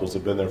African hospitals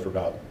have been there for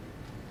about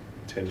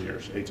 10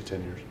 years, 8 to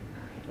 10 years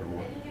or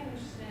more. I think I'm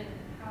interested in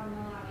how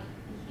Malawi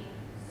became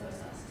so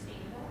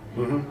self-sustainable,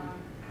 and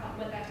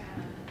what that kind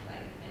of looked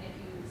like, and if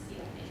you see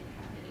that thing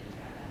happening in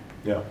Uganda.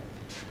 Yeah.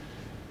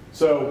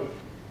 So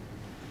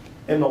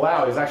in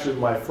Malawi, it's actually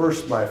my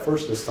first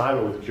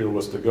assignment with Cure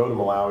was to go to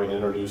Malawi and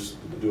introduce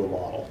the dual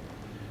model.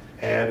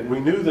 And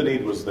we knew the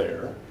need was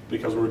there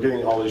because we were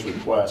getting all these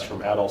requests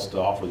from adults to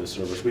offer this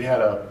service. We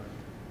had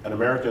an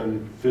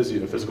American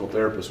physical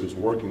therapist who was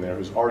working there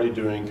who's already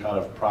doing kind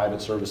of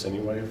private service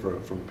anyway from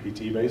a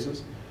PT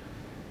basis.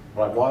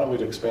 We're like, why don't we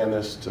expand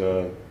this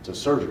to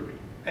surgery?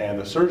 And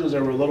the surgeons, they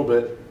were a little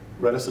bit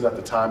reticent at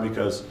the time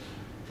because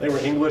they were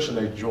English and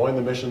they joined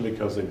the mission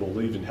because they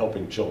believed in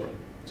helping children.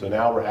 So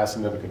now we're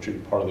asking them to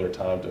contribute part of their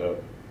time to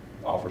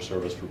offer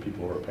service for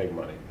people who are paying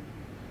money.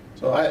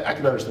 So I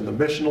can understand the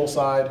missional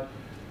side.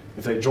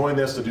 If they join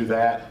this to do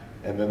that,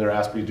 and then they're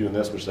asked to be doing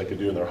this, which they could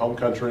do in their home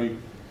country.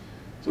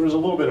 So there was a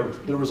little bit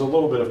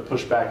of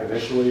pushback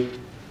initially,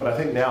 but I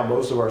think now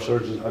most of our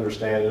surgeons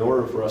understand in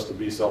order for us to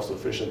be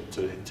self-sufficient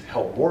to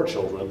help more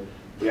children,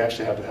 we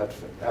actually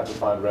have to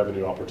find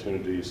revenue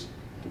opportunities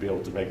to be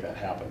able to make that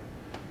happen.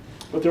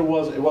 But it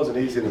wasn't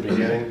easy in the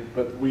beginning,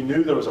 but we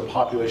knew there was a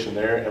population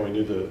there, and we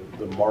knew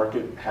the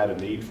market had a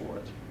need for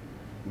it.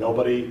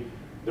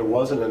 There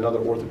wasn't another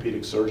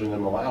orthopedic surgeon in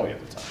Malawi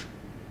at the time.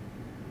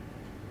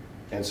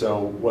 And so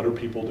what are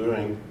people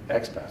doing?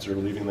 Expats are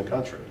leaving the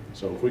country.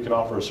 So if we can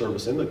offer a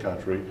service in the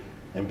country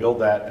and build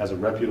that as a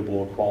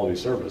reputable and quality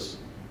service,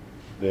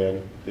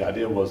 then the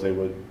idea was they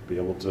would be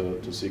able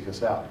to seek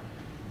us out.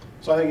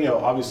 So I think,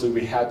 obviously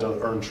we had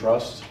to earn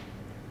trust.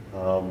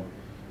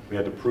 We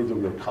had to prove that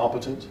we were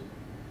competent.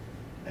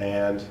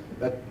 And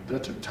that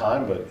took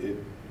time, but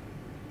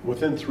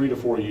within 3 to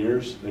 4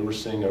 years, they were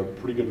seeing a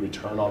pretty good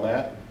return on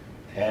that.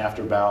 And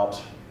after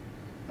that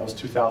was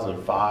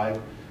 2005,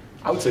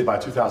 I would say by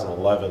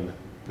 2011,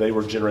 they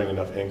were generating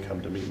enough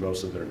income to meet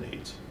most of their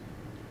needs.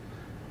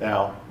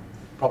 Now,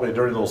 probably a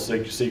dirty little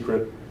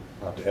secret,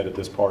 I'll have to edit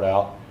this part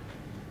out.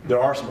 There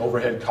are some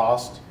overhead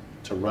costs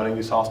to running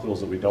these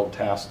hospitals that we don't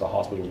task the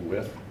hospitals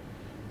with.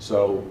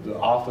 So the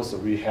office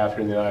that we have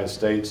here in the United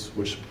States,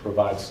 which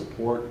provides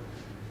support,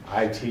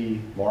 IT,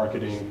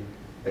 marketing,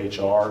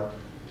 HR,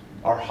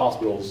 our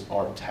hospitals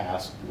aren't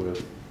tasked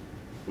with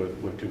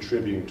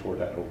contributing toward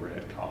that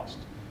overhead cost.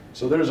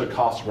 So there's a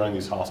cost to running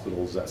these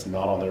hospitals that's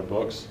not on their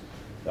books,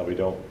 that we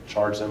don't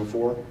charge them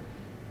for.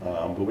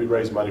 But we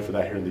raise money for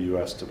that here in the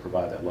U.S. to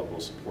provide that level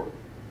of support.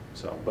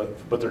 So,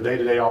 but their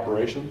day-to-day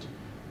operations,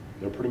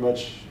 they're pretty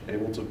much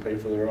able to pay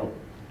for their own.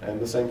 And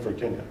the same for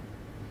Kenya.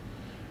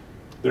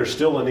 There's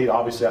still a need,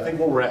 obviously. I think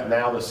where we're at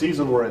now, the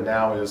season we're in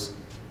now is,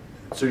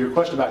 so your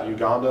question about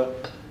Uganda,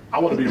 I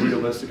want to be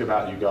realistic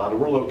about Uganda.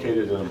 We're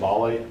located in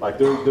Mbale. Like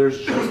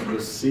there's just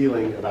a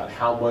ceiling about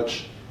how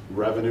much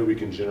revenue we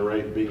can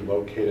generate being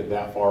located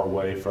that far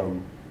away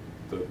from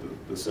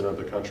the center of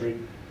the country.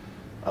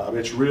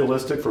 It's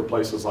realistic for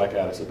places like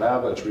Addis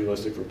Ababa. It's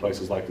realistic for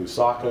places like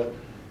Lusaka.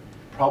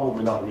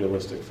 Probably not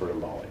realistic for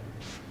Mbale.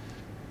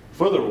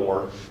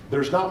 Furthermore,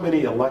 there's not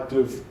many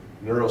elective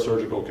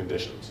neurosurgical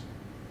conditions.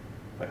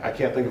 I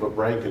can't think of a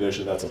brain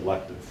condition that's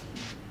elective.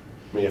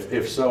 I mean,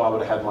 if so, I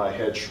would have had my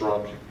head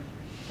shrunk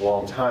a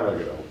long time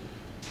ago.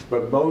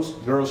 But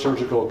most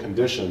neurosurgical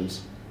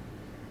conditions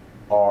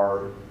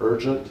are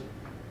urgent,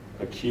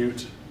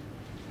 acute,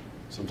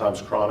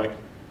 sometimes chronic,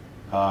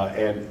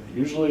 and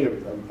usually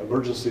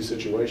emergency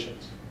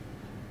situations.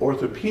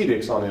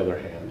 Orthopedics, on the other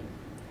hand,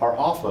 are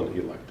often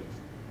elective.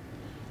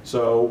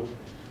 So,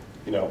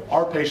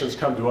 our patients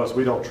come to us,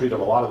 we don't treat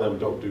them, a lot of them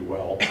don't do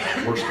well.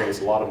 Worst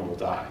case, a lot of them will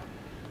die.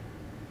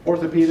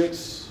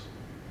 Orthopedics,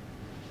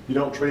 you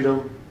don't treat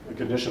them, the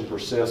condition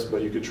persists,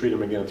 but you could treat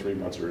them again in 3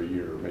 months or a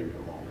year or maybe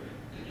longer.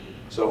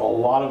 So a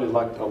lot of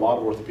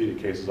orthopedic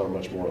cases are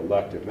much more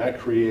elective, and that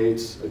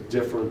creates a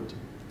different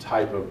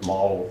type of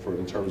model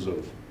in terms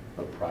of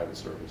private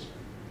service.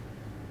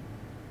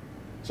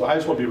 So I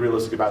just want to be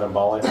realistic about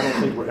Mbale. I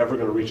don't think we're ever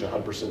going to reach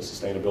 100%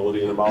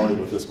 sustainability in Mbale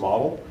with this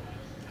model.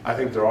 I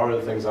think there are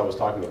other things I was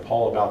talking to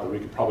Paul about that we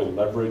could probably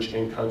leverage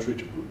in country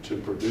to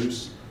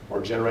produce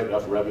or generate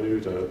enough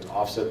revenue to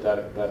offset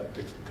that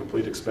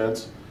complete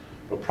expense,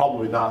 but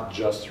probably not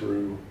just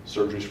through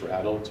surgeries for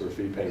adults or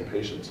fee-paying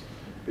patients.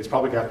 It's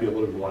probably got to be a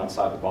little bit more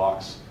outside the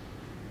box.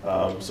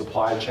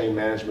 Supply chain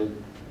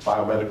management,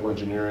 biomedical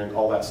engineering,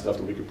 all that stuff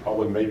that we could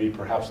probably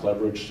perhaps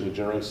leverage to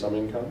generate some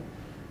income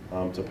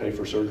to pay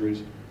for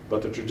surgeries.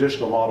 But the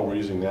traditional model we're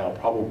using now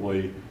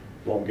probably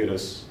won't get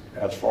us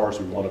as far as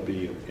we want to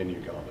be in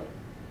Uganda.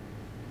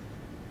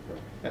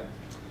 Yeah.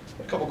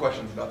 A couple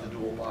questions about the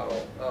dual model.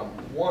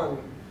 One,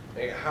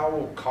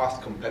 how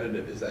cost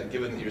competitive is that,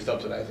 given that you're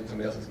subsidizing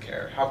somebody else's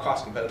care? How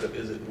cost competitive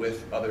is it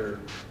with other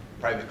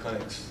private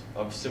clinics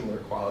of similar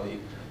quality?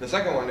 The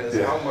second one is,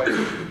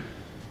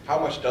 how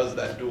much does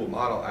that dual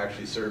model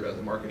actually serve as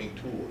a marketing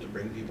tool to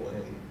bring people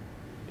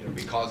in,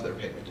 because their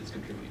payment is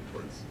contributing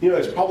towards?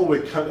 It's probably,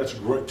 that's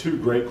two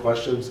great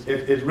questions.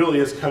 It really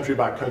is country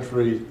by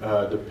country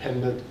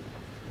dependent.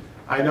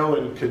 I know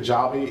in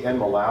Kajabi and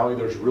Malawi,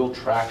 there's real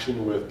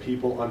traction with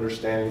people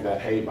understanding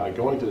that, hey, by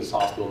going to this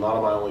hospital, not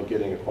am I only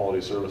getting a quality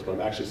service, but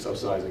I'm actually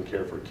subsidizing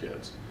care for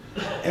kids.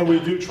 And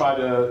we do try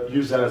to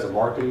use that as a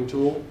marketing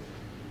tool.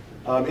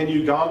 In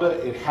Uganda,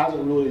 it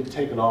hasn't really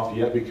taken off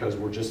yet because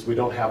we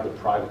don't have the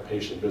private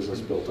patient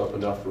business built up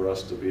enough for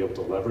us to be able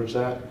to leverage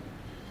that.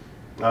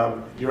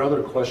 Your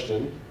other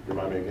question,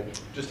 remind me again.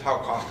 Just how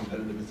cost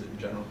competitive is it in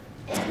general?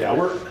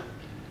 Yeah,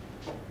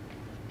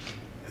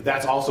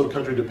 that's also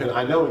country dependent.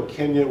 I know in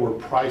Kenya we're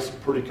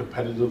priced pretty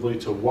competitively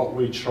to what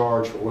we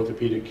charge for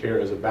orthopedic care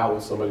is about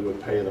what somebody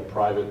would pay in the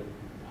private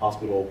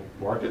hospital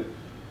market.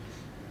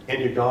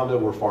 In Uganda,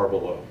 we're far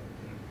below.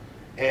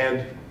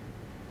 And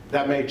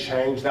that may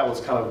change. That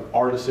was kind of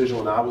our decision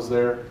when I was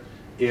there,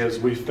 is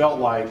we felt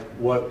like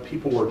what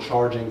people were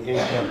charging in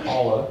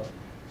Kampala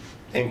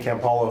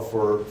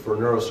for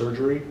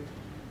neurosurgery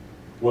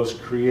was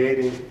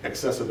creating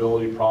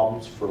accessibility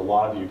problems for a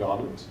lot of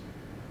Ugandans.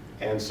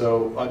 And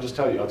so I'll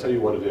tell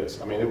you what it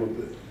is. I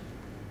mean,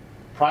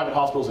 private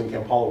hospitals in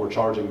Kampala were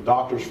charging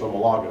doctors from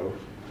Malago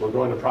were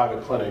going to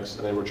private clinics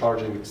and they were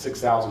charging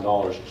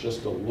 $6,000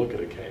 just to look at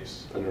a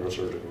case, a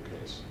neurosurgical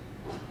case.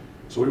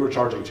 So we were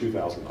charging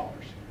 $2,000.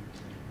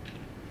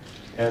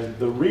 And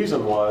the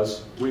reason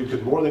was we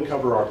could more than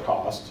cover our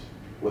cost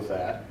with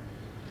that,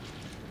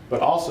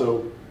 but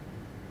also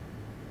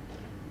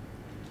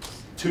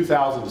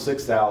 $2,000 to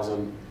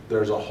 $6,000,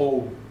 there's a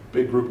whole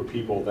big group of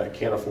people that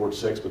can't afford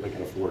 6, but they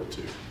can afford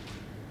 2.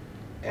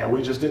 And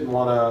we just didn't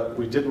want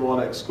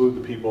to exclude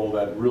the people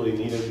that really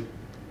needed,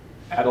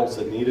 adults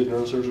that needed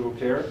neurosurgical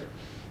care.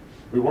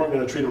 We weren't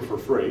going to treat them for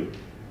free,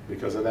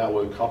 because then that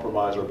would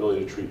compromise our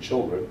ability to treat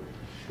children.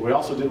 But we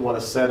also didn't want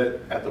to set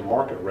it at the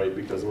market rate,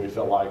 because then we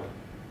felt like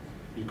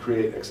you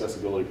create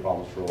accessibility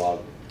problems for a lot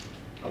of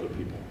other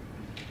people.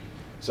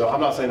 So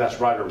I'm not saying that's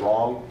right or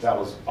wrong. That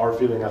was our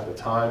feeling at the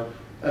time.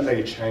 That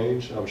may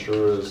change, I'm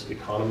sure, as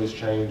economies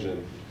change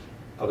and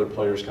other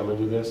players come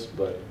into this,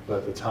 but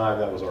at the time,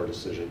 that was our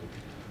decision.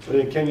 But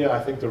in Kenya, I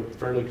think they're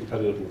fairly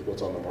competitive with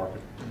what's on the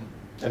market.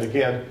 And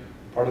again,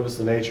 part of it's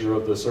the nature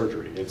of the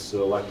surgery. It's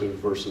elective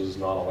versus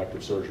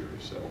non-elective surgery.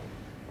 So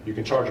you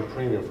can charge a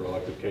premium for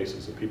elective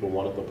cases. If people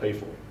want it, they'll pay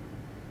for it.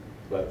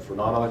 But for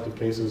non-elective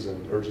cases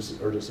and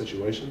urgent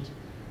situations,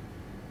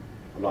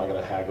 I'm not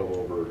going to haggle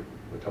over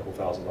a couple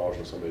 $1,000s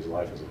when somebody's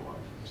life is in line.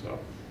 So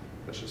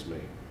that's just me.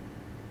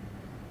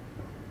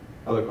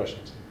 Other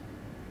questions?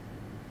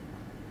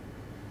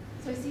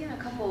 So I see in a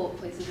couple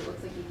places, it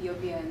looks like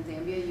Ethiopia and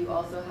Zambia, you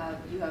also have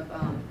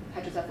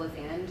hydrocephalus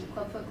and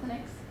clubfoot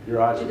clinics.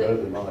 Your eyes are better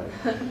than mine.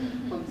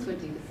 Well, I'm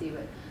squinting to see,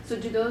 but so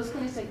do those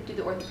clinics, like, do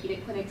the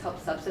orthopedic clinics help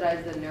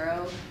subsidize the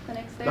neuro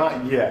clinics there?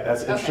 Not yet.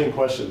 That's an interesting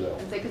question, though.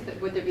 And so,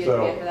 would there be a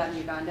demand for that in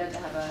Uganda to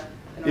have an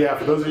Yeah,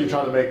 for those of you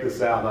trying to make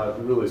this out,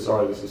 I'm really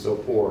sorry this is so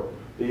poor.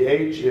 The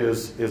H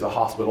is a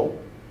hospital,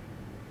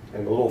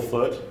 and the little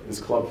foot is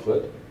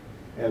clubfoot,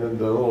 and then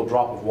the little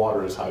drop of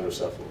water is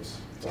hydrocephalus.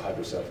 It's a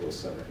hydrocephalus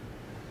center.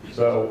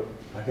 So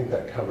I think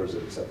that covers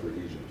it, except for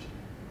Egypt.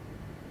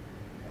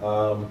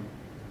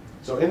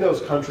 So in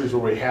those countries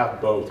where we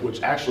have both,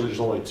 which actually there's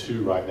only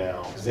 2 right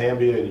now,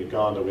 Zambia and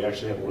Uganda, we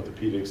actually have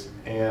orthopedics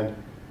and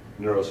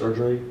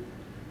neurosurgery.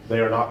 They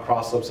are not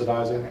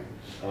cross-subsidizing,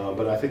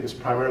 but I think it's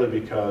primarily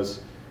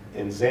because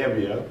in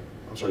Uganda,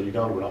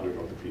 we're not doing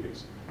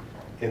orthopedics.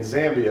 In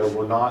Zambia,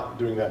 we're not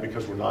doing that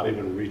because we're not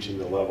even reaching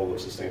the level of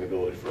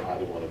sustainability for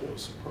either one of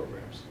those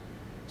programs.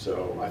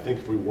 So I think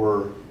if we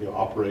were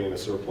operating in a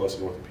surplus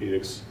in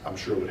orthopedics, I'm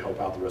sure it would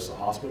help out the rest of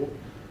the hospital,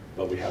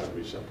 but we haven't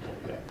reached that point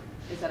yet.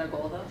 Is that a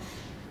goal,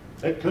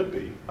 though? It could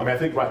be. I mean, I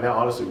think right now,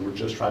 honestly, we're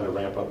just trying to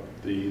ramp up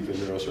the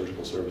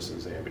neurosurgical service in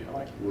Zambia.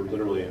 Like, we're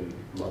literally in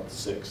month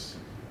 6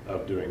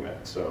 of doing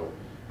that. So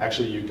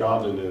actually, a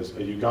Ugandan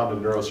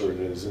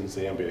neurosurgeon is in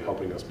Zambia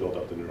helping us build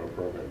up the neuro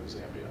program in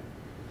Zambia.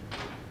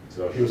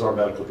 So he was our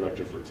medical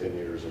director for 10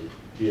 years, and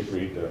he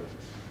agreed to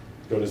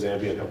go to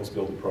Zambia and help us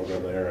build the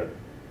program there. And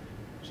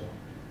so,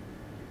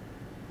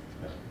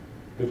 yeah.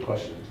 Good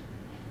questions.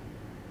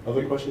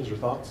 Other questions or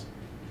thoughts?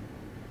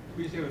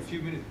 We have a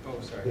few minutes.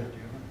 Oh, sorry. Yeah.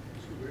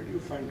 So where do you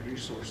find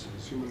resources,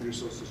 human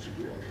resources to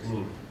do all this?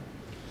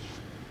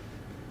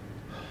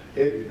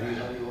 Do you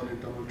have anyone in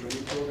terms of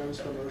training programs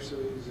for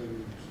nurses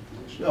and?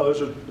 No,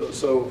 those are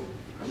so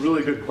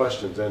really good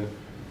questions, and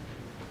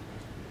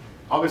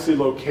obviously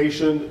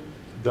location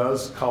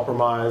does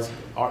compromise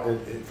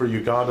for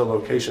Uganda.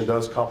 Location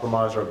does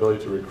compromise our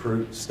ability to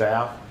recruit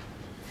staff.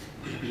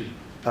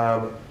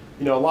 A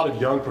lot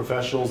of young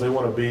professionals, they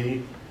want to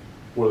be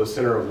where the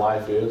center of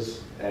life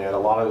is, and in a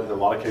lot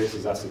of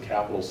cases that's the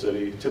capital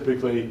city.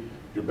 Typically,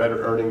 your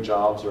better earning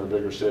jobs are in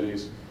bigger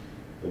cities.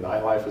 The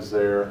nightlife is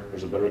there.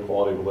 There's a better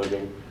quality of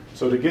living.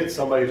 So to get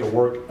somebody to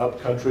work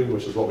up country,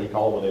 which is what we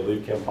call when they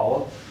leave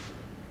Kampala,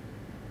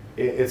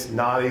 it's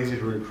not easy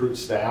to recruit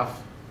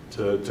staff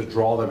to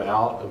draw them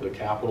out of the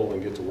capital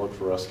and get to work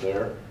for us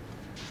there.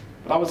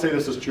 But I would say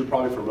this is true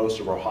probably for most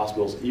of our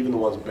hospitals, even the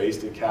ones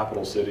based in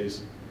capital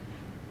cities,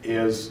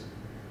 is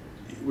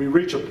we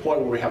reach a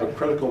point where we have a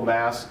critical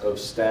mass of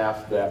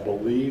staff that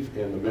believe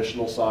in the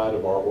missional side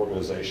of our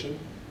organization,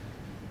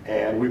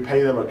 and we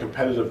pay them a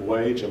competitive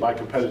wage. And by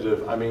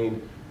competitive, I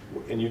mean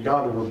in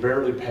Uganda, we're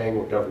barely paying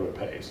what government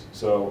pays.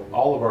 So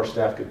all of our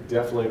staff could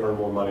definitely earn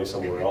more money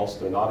somewhere else.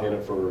 They're not in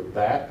it for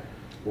that.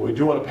 But we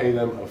do want to pay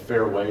them a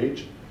fair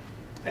wage.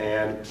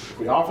 And if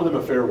we offer them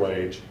a fair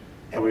wage,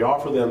 and we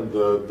offer them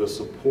the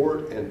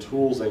support and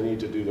tools they need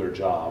to do their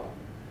job,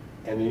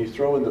 and then you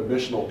throw in the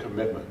missional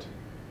commitment,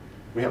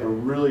 we have a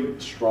really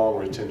strong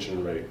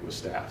retention rate with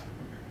staff.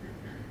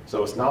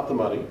 So it's not the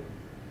money,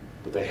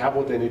 but they have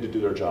what they need to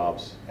do their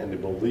jobs, and they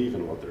believe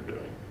in what they're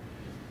doing.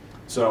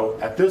 So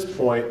at this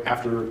point, I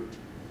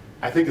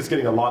think it's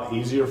getting a lot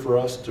easier for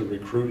us to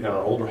recruit in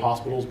our older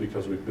hospitals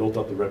because we've built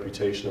up the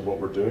reputation of what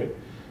we're doing.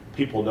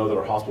 People know that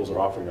our hospitals are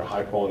offering a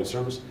high quality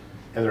service,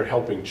 and they're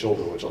helping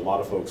children, which a lot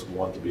of folks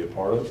want to be a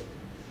part of.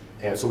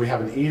 And so we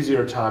have an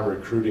easier time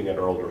recruiting at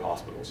our older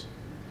hospitals.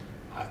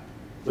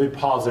 Let me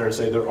pause there and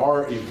say there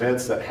are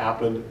events that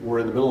happen. We're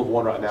in the middle of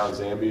one right now in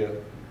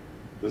Zambia.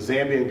 The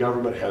Zambian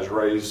government has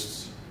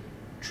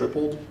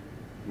tripled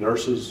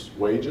nurses'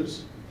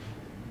 wages.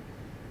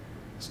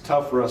 It's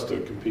tough for us to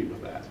compete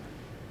with that,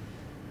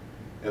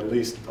 at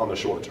least on the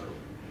short term.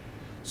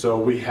 So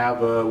we have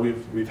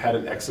we've had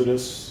an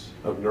exodus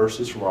of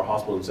nurses from our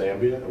hospital in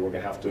Zambia, and we're going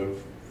to have to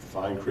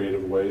find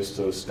creative ways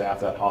to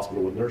staff that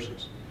hospital with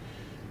nurses,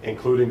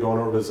 including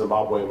going over to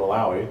Zimbabwe and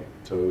Malawi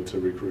to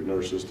recruit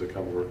nurses to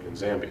come work in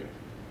Zambia.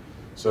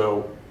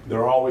 So there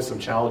are always some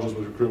challenges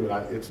with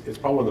recruitment. It's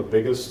probably one of the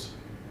biggest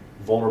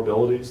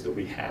vulnerabilities that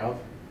we have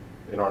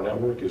in our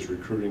network is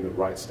recruiting the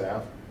right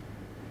staff,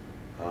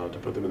 to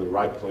put them in the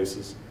right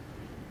places.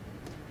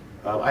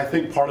 I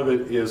think part of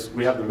it is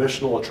we have the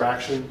missional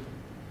attraction.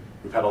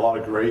 We've had a lot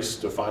of grace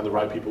to find the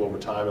right people over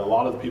time, and a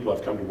lot of the people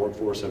I've come to work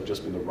for us have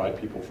just been the right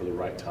people for the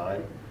right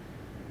time.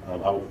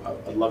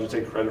 I'd love to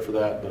take credit for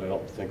that, but I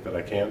don't think that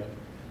I can.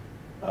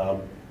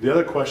 The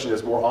other question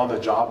is more on the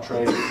job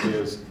training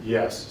is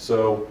yes.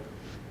 So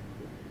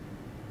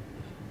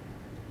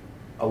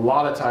a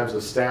lot of times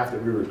the staff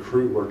that we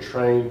recruit were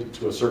trained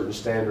to a certain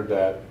standard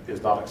that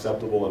is not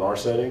acceptable in our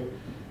setting.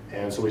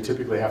 And so we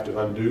typically have to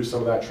undo some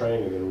of that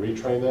training and then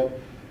retrain them.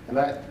 And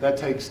that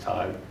takes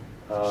time.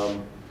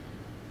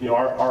 You know,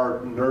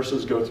 our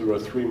nurses go through a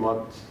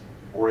 3-month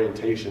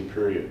orientation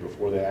period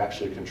before they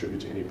actually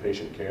contribute to any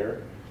patient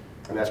care.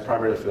 And that's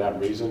primarily for that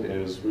reason,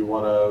 is we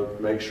want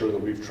to make sure that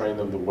we've trained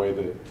them the way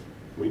that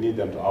we need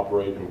them to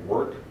operate and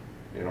work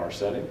in our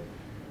setting.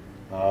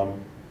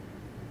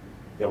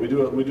 Yeah,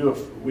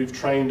 we've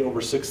trained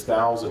over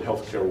 6,000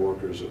 healthcare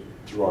workers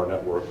through our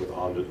network with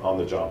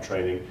on-the-job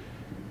training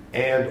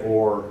and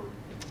or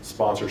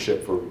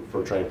sponsorship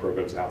for training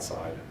programs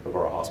outside of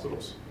our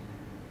hospitals.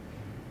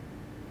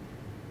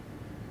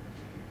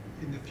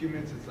 In the few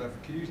minutes that's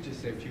left, could you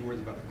just say a few words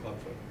about the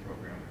Clubfoot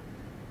program?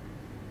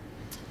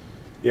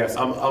 Yes,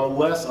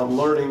 I'm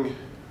learning,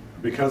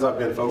 because I've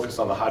been focused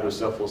on the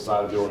hydrocephalus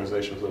side of the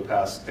organization for the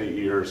past 8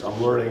 years,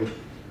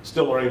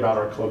 still learning about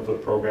our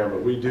Clubfoot program,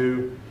 but we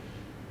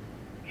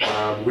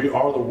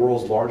are the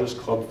world's largest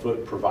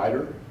Clubfoot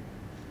provider,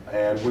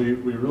 and we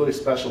really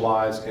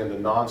specialize in the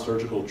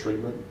non-surgical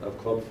treatment of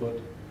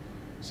Clubfoot.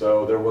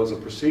 So there was a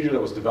procedure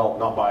that was developed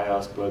not by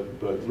us, but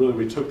really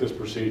we took this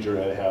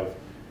procedure and have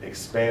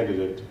expanded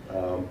it,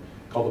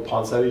 called the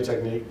Ponseti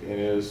technique, and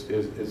is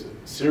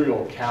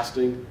serial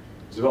casting.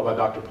 It was developed by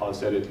Dr.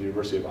 Ponseti at the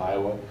University of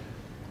Iowa.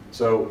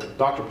 So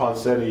Dr.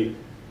 Ponseti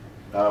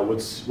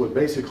would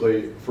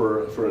basically,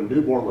 for a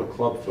newborn with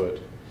clubfoot,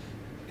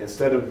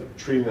 instead of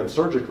treating them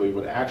surgically,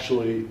 would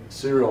actually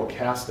serial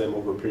cast them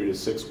over a period of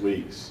 6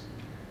 weeks,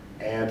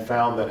 and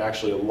found that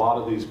actually a lot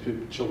of these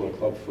children with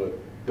clubfoot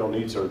don't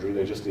need surgery,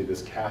 they just need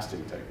this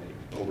casting technique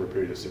over a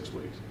period of 6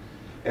 weeks.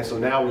 And so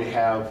now we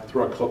have,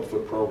 through our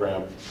Clubfoot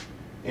program,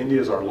 India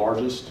is our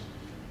largest.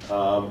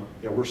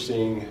 We're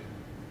seeing,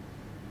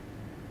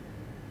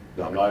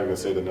 no, I'm not even going to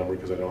say the number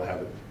because I don't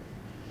have it.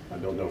 I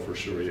don't know for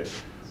sure yet.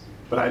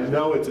 But I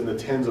know it's in the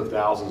tens of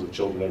thousands of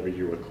children every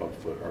year with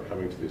clubfoot are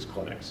coming to these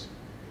clinics.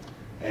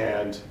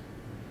 And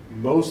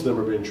most of them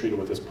are being treated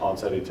with this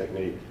Ponseti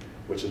technique,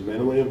 which is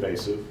minimally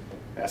invasive.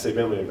 I say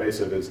minimally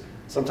invasive is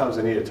sometimes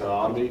they need a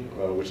tenotomy,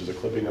 which is a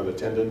clipping of the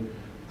tendon.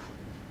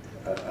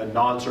 A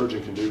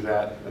non-surgeon can do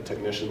that, a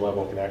technician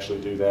level can actually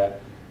do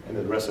that, and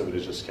then the rest of it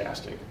is just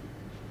casting.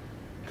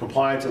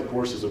 Compliance, of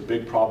course, is a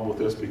big problem with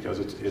this because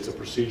it's a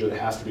procedure that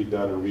has to be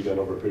done and redone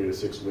over a period of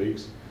 6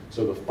 weeks.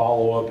 So the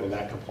follow-up and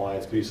that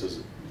compliance piece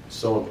is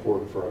so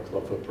important for our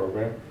Clubfoot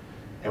program.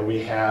 And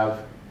we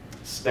have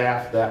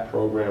staffed that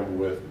program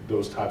with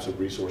those types of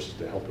resources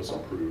to help us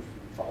improve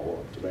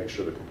follow-up, to make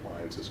sure the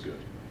compliance is good.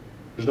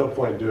 There's no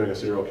point in doing a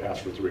serial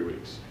cast for 3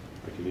 weeks.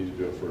 Like, you need to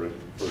do it for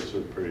a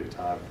certain period of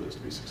time for this to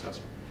be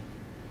successful.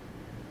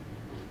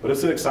 But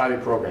it's an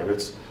exciting program.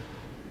 It's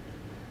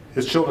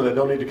children that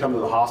don't need to come to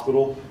the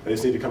hospital. They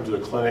just need to come to the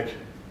clinic.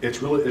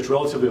 It's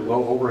relatively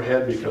low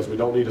overhead because we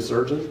don't need a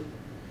surgeon.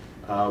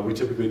 We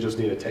typically just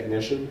need a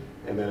technician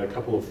and then a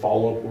couple of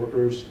follow-up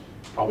workers,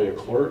 probably a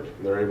clerk,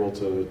 and they're able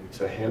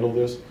to handle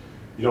this.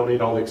 You don't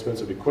need all the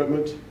expensive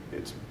equipment.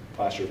 It's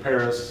plaster of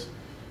Paris.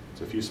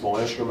 It's a few small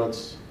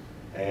instruments,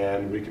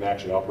 and we can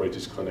actually operate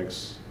these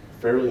clinics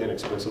fairly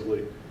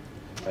inexpensively,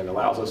 and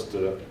allows us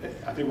to,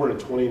 I think we're in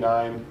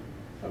 29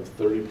 of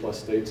 30 plus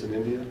states in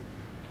India,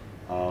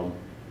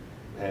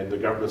 and the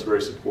government's very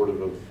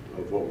supportive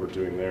of what we're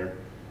doing there.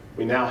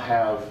 We now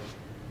have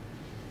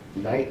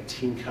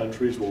 19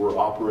 countries where we're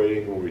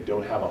operating where we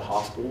don't have a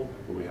hospital,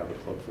 where we have a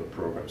Clubfoot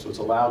program. So it's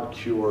allowed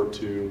Cure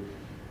to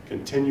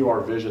continue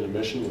our vision and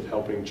mission of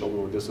helping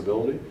children with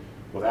disability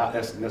without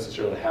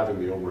necessarily having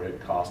the overhead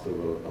cost of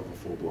a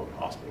full-blown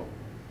hospital.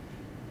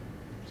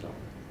 So,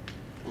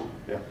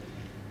 yeah.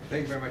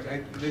 Thank you very much.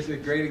 This is a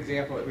great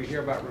example. We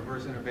hear about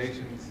reverse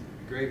innovations,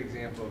 great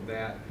example of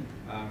that,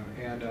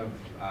 and of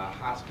a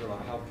hospital, a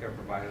healthcare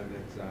provider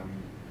that's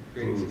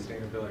creating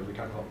sustainability. We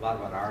talk a lot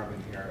about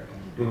Arvin here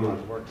and do a lot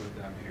of work with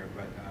them here,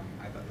 but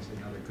I thought this is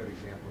another good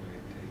example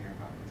to hear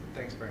about. So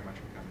thanks very much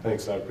for coming.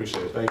 Thanks, I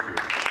appreciate it. Thank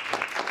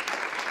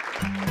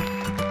you.